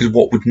things, because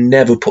what would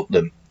never put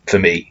them, for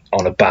me,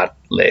 on a bad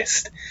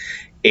list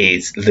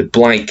is the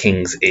Blight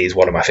Kings is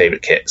one of my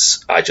favourite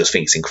kits. I just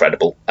think it's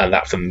incredible. And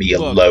that, for me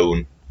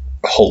alone,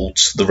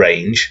 holds the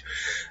range.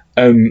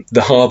 The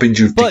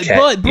Harbinger of Decay.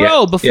 But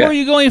bro, before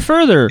you go any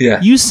further,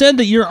 you said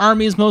that your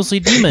army is mostly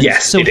demons.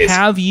 Yes, so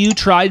have you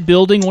tried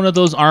building one of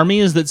those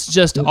armies that's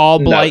just all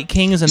Blight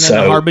Kings and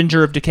then the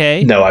Harbinger of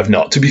Decay? No, I've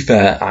not. To be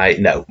fair,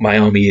 my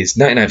army is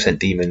 99%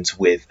 demons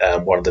with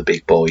one of the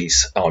big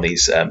boys on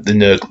his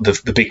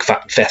the big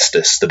fat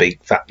Festus, the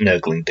big fat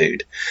Nurgling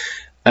dude.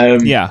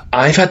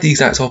 I've had the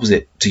exact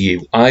opposite to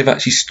you. I've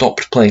actually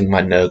stopped playing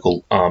my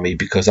Nurgle army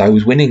because I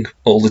was winning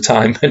all the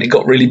time and it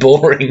got really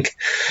boring.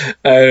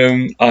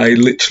 I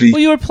literally... Well,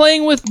 you were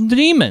playing with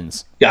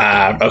demons.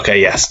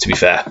 Okay, yes, to be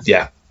fair.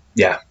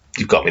 Yeah,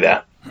 you've got me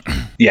there.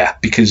 Yeah,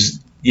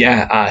 because...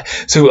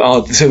 So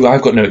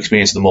I've got no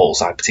experience of the mortal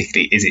side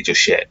particularly. Is it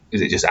just shit?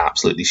 Is it just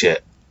absolutely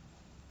shit?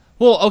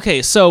 Well,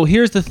 okay, so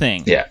here's the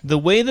thing. Yeah. The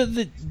way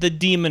that the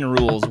demon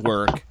rules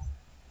work...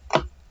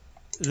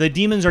 The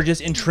demons are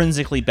just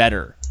intrinsically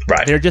better.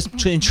 Right. They're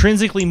just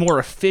intrinsically more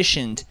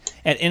efficient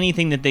at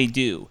anything that they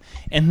do.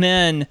 And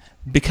then,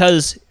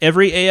 because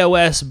every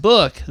AOS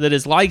book that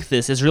is like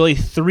this is really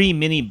 3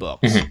 mini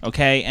books,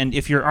 okay? And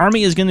if your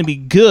army is going to be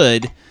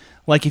good,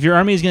 like if your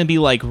army is going to be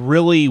like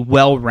really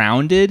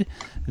well-rounded,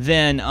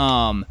 then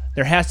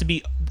there has to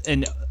be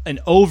an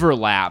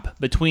overlap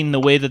between the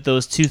way that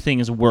those two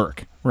things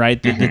work,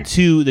 right? The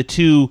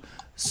two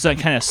so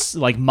kind of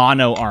like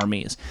mono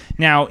armies.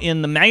 Now,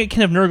 in the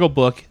Maggotkin of Nurgle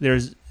book,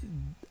 there's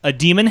a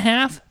demon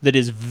half that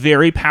is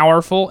very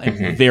powerful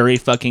and very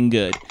fucking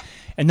good.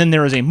 and then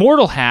there is a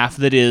mortal half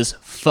that is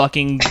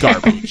fucking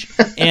garbage.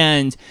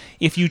 And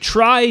if you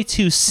try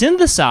to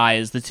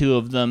synthesize the two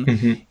of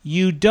them,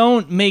 you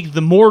don't make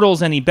the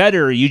mortals any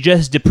better. You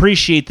just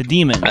depreciate the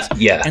demons.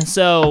 And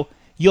so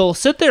you'll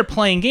sit there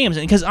playing games,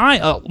 and because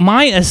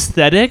my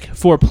aesthetic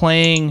for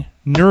playing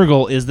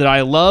Nurgle is that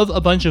I love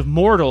a bunch of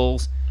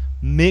mortals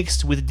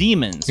mixed with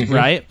demons,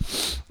 right?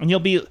 And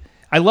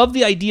I love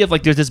the idea of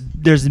like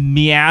there's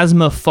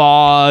miasma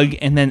fog,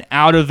 and then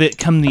out of it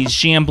come these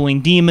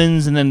shambling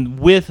demons, and then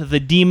with the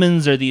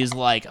demons are these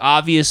like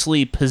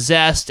obviously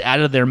possessed,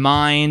 out of their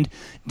mind,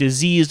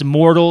 diseased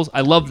mortals.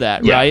 I love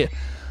that, right?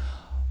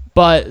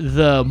 But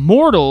the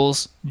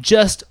mortals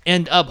just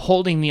end up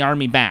holding the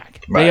army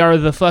back. Right. They are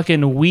the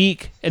fucking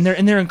weak, and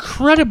they're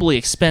incredibly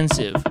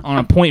expensive on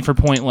a point for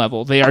point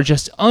level. They are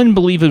just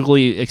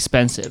unbelievably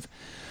expensive.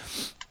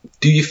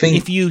 Do you think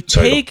if you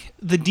take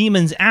the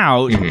demons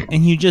out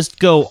and you just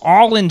go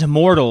all into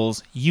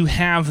mortals, you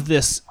have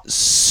this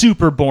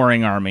super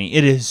boring army.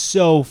 It is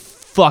so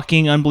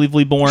fucking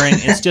unbelievably boring.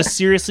 It's just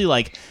seriously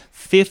like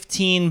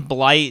 15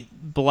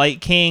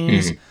 blight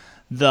kings,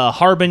 the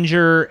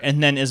harbinger,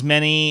 and then as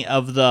many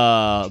of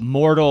the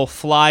mortal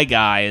fly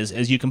guys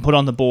as you can put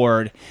on the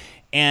board,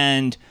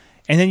 and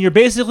then you're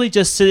basically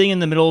just sitting in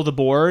the middle of the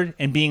board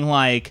and being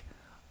like,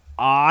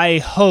 I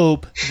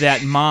hope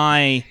that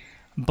my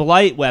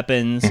blight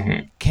weapons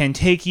can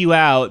take you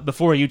out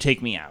before you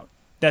take me out.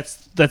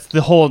 That's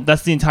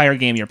the entire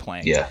game you're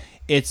playing. Yeah.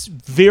 It's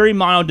very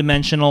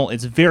monodimensional,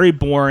 it's very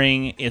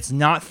boring, it's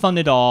not fun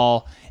at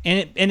all,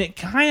 and it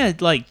kind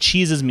of like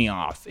cheeses me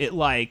off.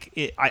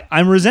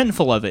 I'm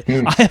resentful of it.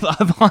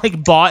 I've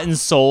like bought and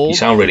sold you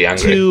sound really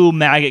angry. 2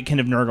 Maggotkin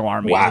of Nurgle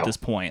armies at this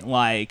point.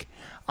 Like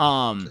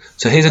so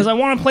because I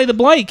want to play the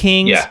Blight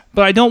Kings,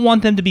 but I don't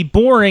want them to be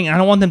boring, and I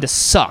don't want them to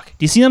suck.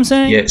 Do you see what I'm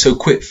saying? Yeah, so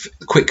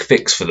quick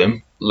fix for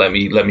them. Let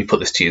me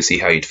put this to you, see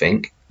how you'd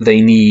think.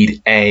 They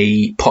need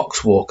a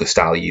Poxwalker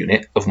style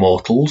unit of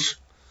mortals.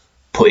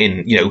 Put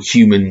in,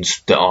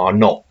 humans that are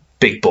not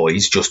big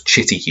boys, just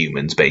shitty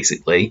humans,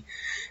 basically.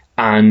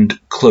 And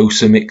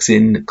closer mix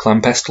in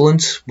Clan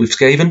Pestilence with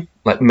Skaven.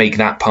 Like, make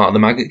that part of the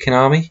Maggotkin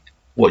army.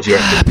 What do you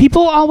reckon?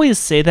 People always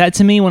say that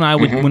to me when I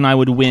would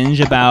whinge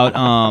about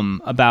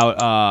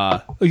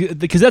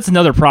because that's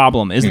another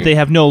problem is that they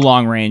have no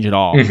long range at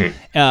all.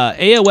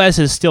 AOS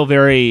is still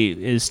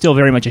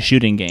very much a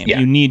shooting game. Yeah.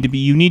 You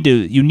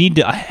need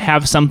to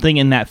have something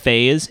in that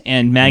phase,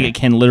 and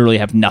Maggotkin literally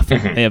have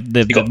nothing. They have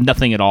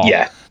nothing at all.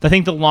 Yeah. I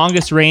think the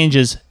longest range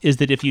is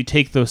that if you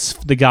take the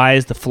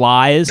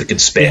flies,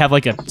 they have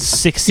like a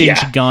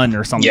 6-inch gun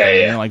or something. Yeah.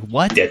 And you're like,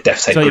 what? Yeah, death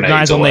so you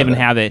guys don't even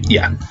have it.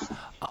 Yeah.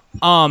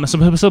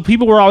 So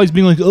people were always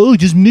being like, oh,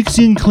 just mix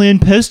in Clan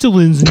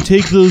Pestilence and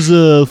take those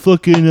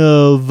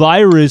fucking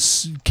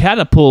virus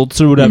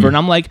catapults or whatever. And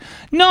I'm like,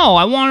 no,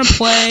 I want to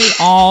play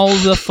all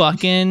the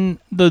fucking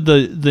the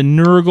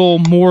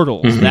Nurgle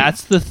mortals.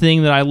 That's the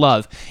thing that I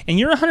love. And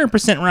you're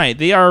 100% right.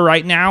 They are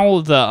right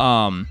now the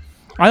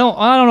I don't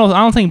know. I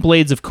don't think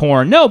Blades of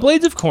Khorne. No,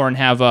 Blades of Khorne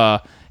have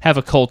a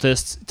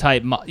cultist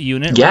type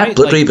unit. Yeah, right?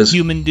 Blood Reavers,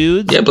 human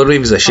dudes. Yeah, Blood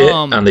Reavers are shit,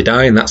 and they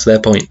die, and that's their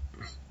point.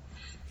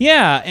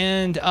 Yeah,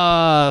 and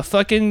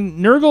fucking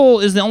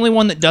Nurgle is the only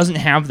one that doesn't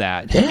have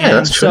that. Yeah, and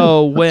that's true.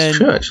 So when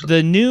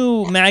the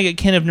new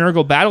Maggotkin of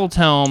Nurgle Battle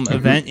Tome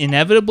event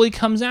inevitably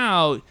comes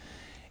out,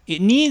 they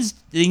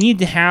need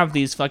to have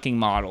these fucking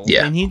models.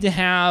 Yeah. They need to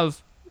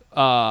have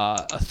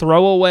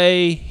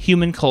throwaway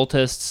human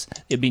cultists.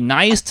 It'd be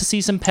nice to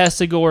see some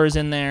Pestigors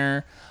in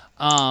there.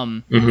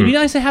 It'd be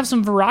nice to have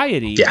some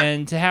variety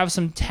and to have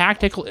some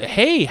tactical.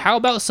 Hey, how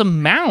about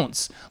some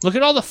mounts? Look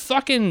at all the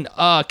fucking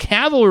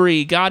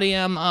cavalry,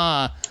 goddamn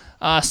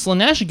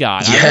Slaanesh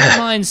god. I wouldn't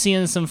mind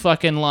seeing some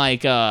fucking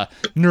like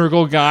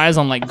Nurgle guys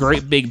on like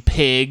great big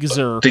pigs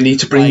or they need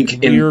to bring like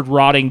weird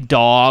rotting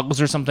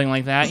dogs or something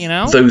like that.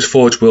 Those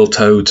Forge World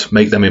Toads,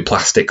 make them in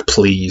plastic,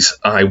 please.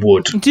 I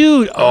would,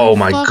 dude. Oh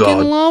my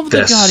god, love the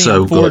they're goddamn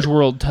so Forge good.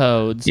 World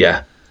Toads.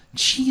 Yeah.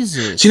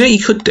 Jesus. Do you know what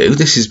you could do?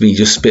 This is me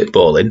just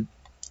spitballing.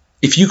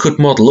 If you could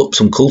model up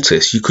some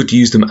cultists, you could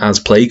use them as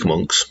plague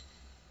monks.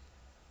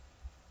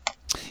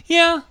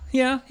 Yeah,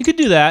 you could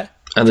do that.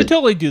 You could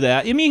totally do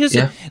that. I mean,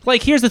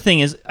 like, here's the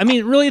thing is, I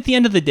mean, really at the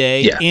end of the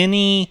day,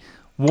 any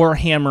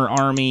Warhammer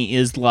army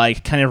is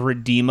like kind of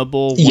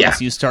redeemable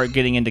once you start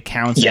getting into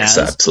counts. Yes,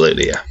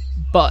 absolutely, yeah.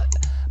 But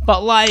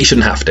like, you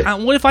shouldn't have to.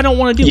 What if I don't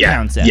want to do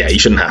counts? Yeah, you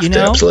shouldn't have to.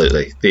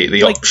 Absolutely,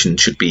 the option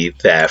should be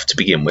there to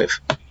begin with.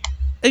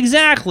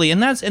 Exactly,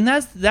 and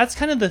that's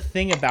kind of the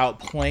thing about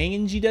playing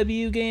in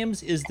GW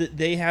games is that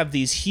they have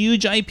these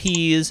huge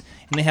IPs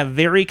and they have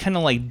very kind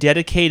of like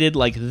dedicated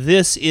like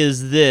this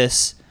is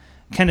this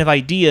kind of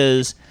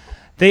ideas.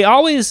 They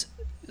always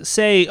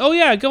say, "Oh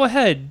yeah, go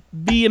ahead,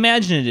 be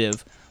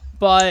imaginative,"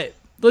 but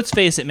let's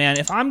face it, man.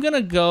 If I'm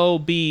gonna go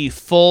be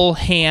full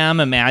ham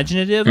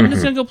imaginative, I'm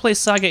just gonna go play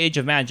Saga Age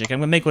of Magic. I'm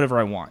gonna make whatever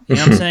I want. You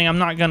know what I'm saying? I'm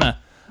not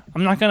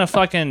gonna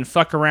fucking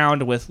fuck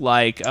around with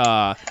like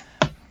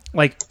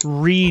like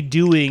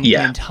redoing the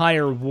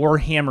entire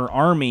Warhammer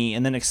army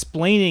and then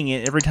explaining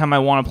it every time I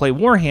want to play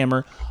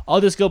Warhammer.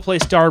 I'll just go play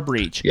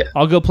Starbreach. Yeah.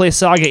 I'll go play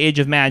Saga Age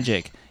of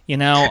Magic. You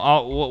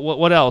know,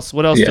 what else?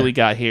 What else do we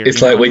got here? It's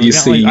like when you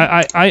see...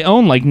 I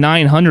own like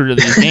 900 of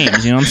these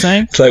games, you know what I'm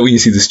saying? It's like when you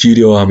see the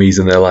studio armies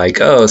and they're like,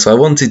 oh, so I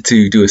wanted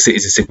to do a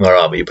Cities of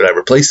Sigmar army, but I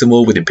replaced them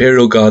all with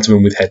Imperial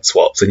Guardsmen with head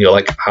swaps. And you're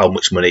like, how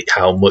much money?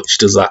 How much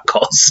does that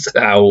cost?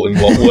 How? In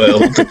what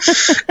world?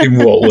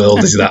 In what world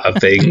is that a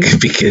thing?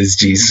 Because,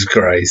 Jesus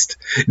Christ.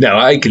 No,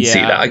 I can see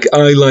that.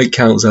 I like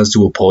counts as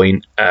to a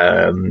point.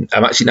 I'm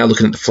actually now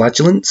looking at the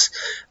Flagellants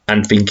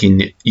and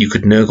thinking you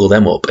could nurgle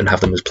them up and have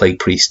them as plague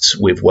priests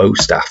with woe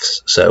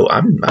staffs. So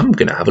I'm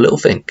going to have a little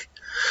think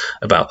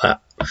about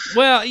that.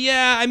 Well,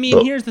 yeah, I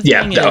mean, here's the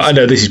thing. Yeah, I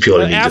know this is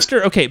purely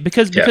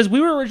because we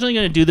were originally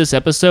going to do this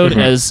episode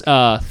as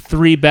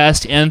 3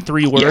 best and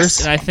 3 worst,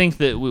 and I think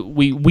that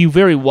we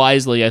very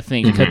wisely, I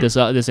think, cut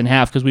this in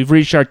half because we've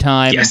reached our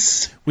time.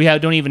 Yes. And we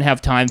don't even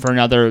have time for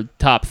another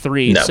top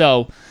 3. No.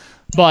 So,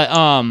 but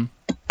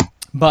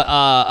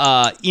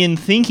in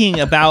thinking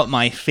about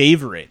my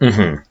favorite.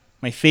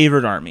 My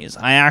favorite armies.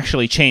 I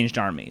actually changed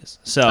armies,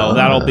 so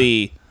that'll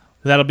be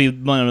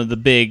one of the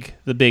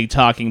big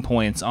talking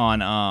points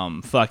on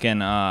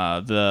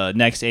the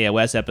next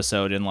AOS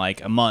episode in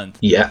like a month.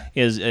 Yeah,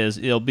 is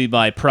it'll be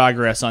my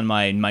progress on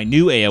my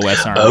new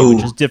AOS army,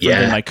 which is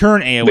different than my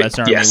current AOS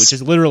army, which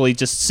is literally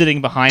just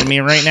sitting behind me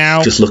right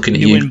now, just looking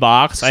at you. New in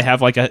box. I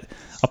have like a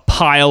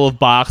pile of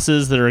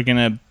boxes that are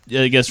gonna,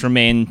 I guess,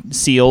 remain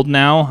sealed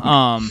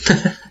now.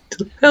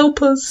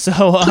 Help us,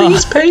 so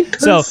please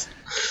paint us. So.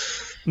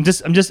 I'm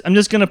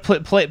just gonna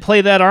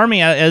play that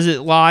army as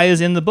it lies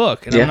in the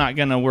book, and I'm not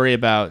gonna worry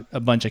about a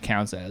bunch of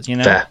counts as, you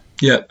know. Fair.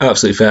 Yeah,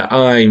 absolutely fair.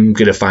 I'm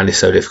gonna find it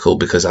so difficult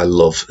because I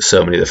love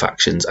so many of the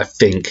factions. I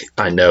think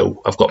I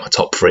know I've got my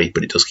top 3,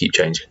 but it does keep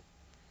changing.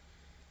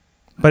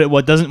 But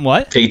it doesn't?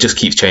 It just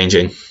keeps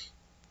changing.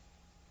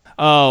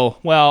 Oh,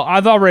 well,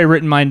 I've already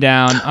written mine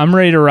down. I'm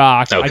ready to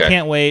rock. Okay. I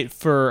can't wait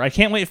for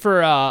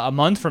a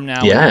month from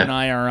now when you and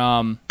I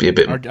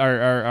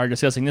are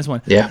discussing this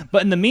one. Yeah.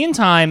 But in the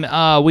meantime,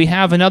 we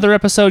have another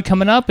episode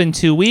coming up in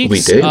 2 weeks.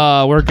 We do.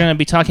 We're going to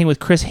be talking with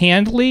Chris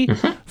Handley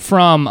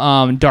from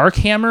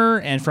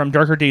Darkhammer and from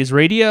Darker Days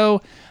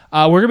Radio.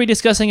 We're going to be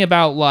discussing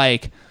about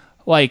like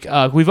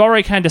we've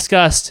already kind of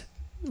discussed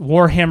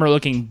Warhammer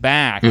looking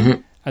back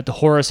at the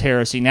Horus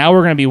Heresy. Now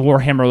we're going to be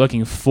Warhammer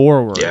looking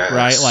forward,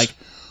 right?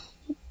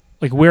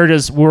 Like where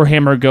does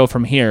Warhammer go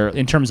from here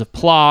in terms of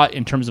plot,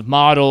 in terms of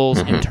models,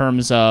 in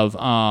terms of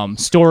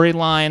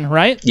storyline,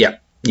 right? Yeah,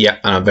 and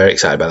I'm very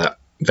excited about that.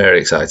 Very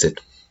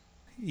excited.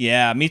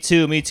 Yeah, me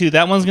too.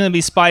 That one's going to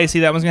be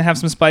spicy. That one's going to have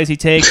some spicy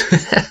takes.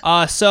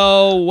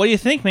 So what do you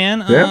think,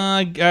 man?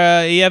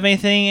 Yeah. You have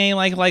anything, any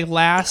like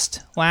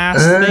last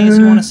things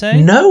you want to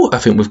say? No, I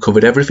think we've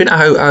covered everything. I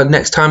hope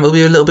next time it'll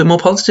be a little bit more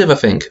positive, I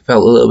think.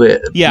 Felt a little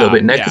bit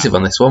negative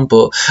on this one,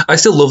 but I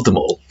still love them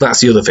all.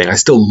 That's the other thing. I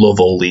still love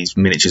all these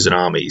miniatures and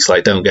armies.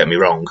 Like, don't get me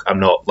wrong. I'm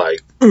not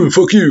like, oh,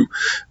 fuck you.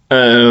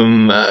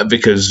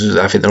 Because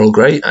I think they're all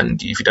great, and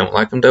if you don't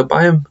like them, don't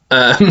buy them.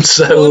 Well,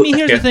 I mean,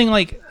 here's the thing: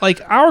 like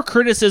our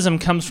criticism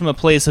comes from a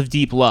place of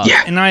deep love,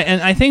 and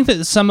I think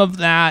that some of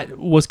that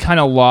was kind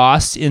of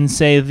lost in,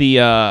 say,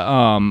 the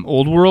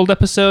Old World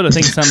episode. I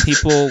think some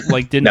people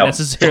didn't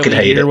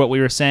necessarily hear what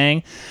we were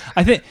saying.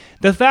 I think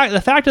the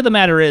fact of the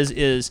matter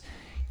is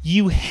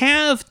you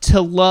have to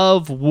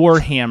love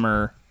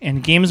Warhammer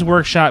and Games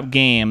Workshop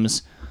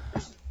games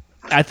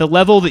at the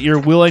level that you're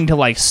willing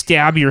to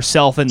stab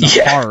yourself in the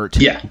heart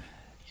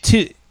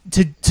to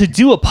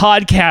do a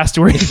podcast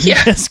where you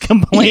just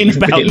complain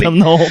about them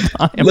the whole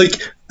time. Like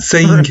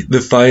saying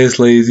the Fire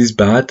Slayers is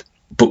bad,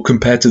 but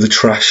compared to the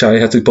trash I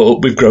had to put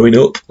up with growing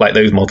up, like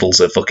those models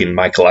are fucking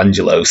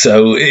Michelangelo.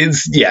 So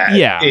it's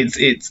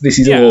this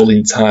is all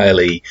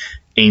entirely,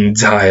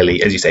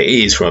 as you say,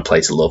 it is from a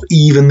place of love.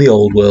 Even the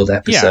Old World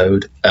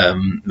episode,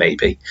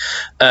 maybe.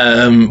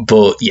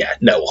 But yeah,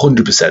 no,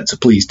 100%. So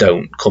please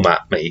don't come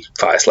at me,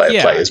 Fire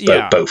Slayer players,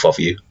 both of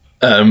you.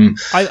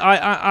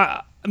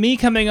 Me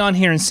coming on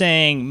here and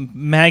saying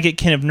Maggot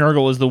Kin of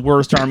Nurgle is the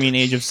worst army in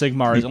Age of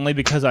Sigmar is only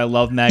because I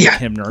love Maggot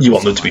Kin of Nurgle. You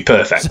want them to be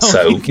perfect.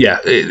 So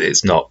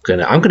it's not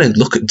gonna. I'm gonna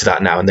look into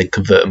that now and then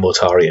convert a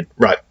Mortarian.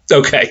 Right.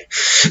 Okay.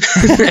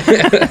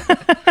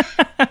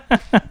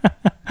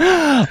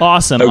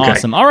 Awesome.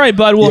 All right,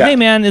 bud. Well, hey,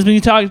 man, it's been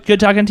good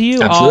talking to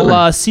you. Absolutely.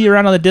 I'll see you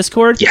around on the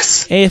Discord.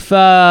 Yes. If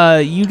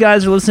you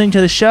guys are listening to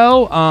the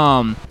show,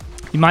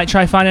 you might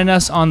try finding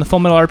us on the Full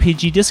Metal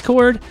RPG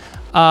Discord.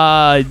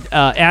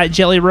 At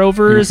Jelly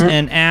Rovers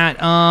and at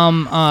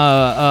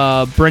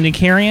Brendan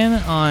Carrion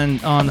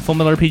on the Full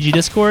Metal RPG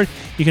Discord.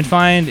 You can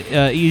find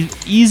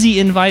easy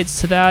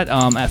invites to that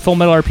at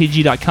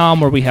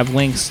fullmetalrpg.com, where we have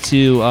links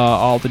to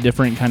all the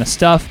different kind of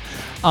stuff.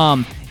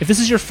 If this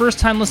is your first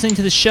time listening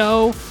to the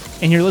show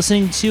and you're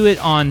listening to it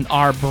on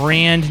our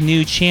brand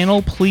new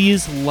channel,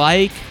 please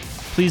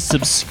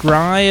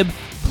subscribe,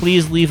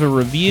 please leave a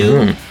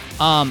review.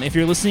 If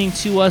you're listening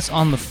to us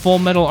on the Full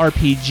Metal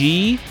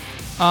RPG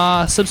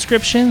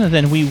subscription,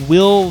 then we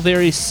will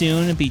very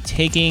soon be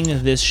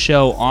taking this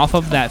show off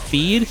of that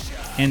feed,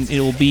 and it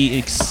will be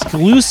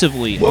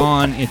exclusively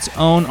on its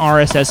own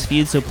RSS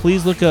feed. So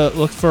please look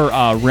for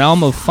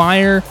Realm of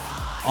Fire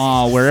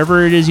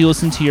wherever it is you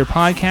listen to your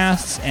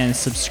podcasts, and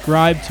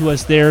subscribe to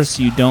us there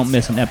so you don't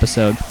miss an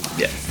episode.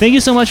 Yeah. Thank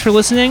you so much for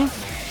listening.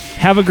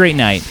 Have a great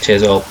night.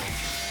 Cheers all.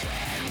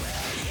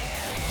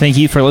 Thank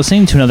you for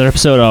listening to another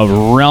episode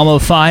of Realm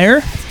of Fire.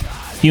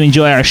 If you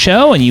enjoy our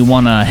show and you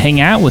want to hang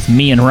out with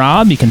me and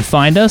Rob, you can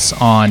find us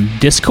on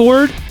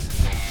Discord.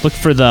 Look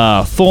for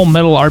the Full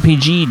Metal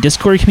RPG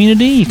Discord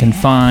community. You can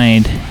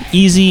find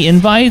easy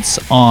invites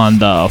on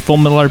the Full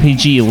Metal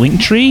RPG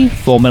link tree,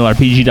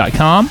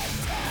 fullmetalrpg.com,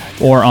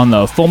 or on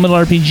the Full Metal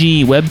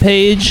RPG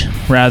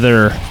webpage,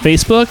 rather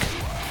Facebook.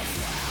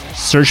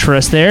 Search for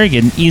us there,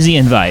 get an easy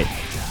invite.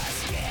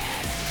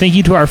 Thank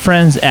you to our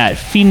friends at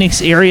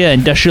Phoenix Area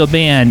Industrial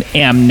Band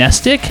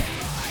Amnestic.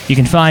 You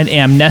can find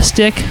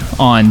Amnestic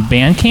on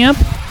Bandcamp.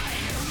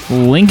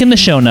 Link in the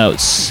show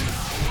notes.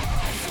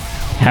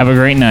 Have a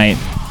great night.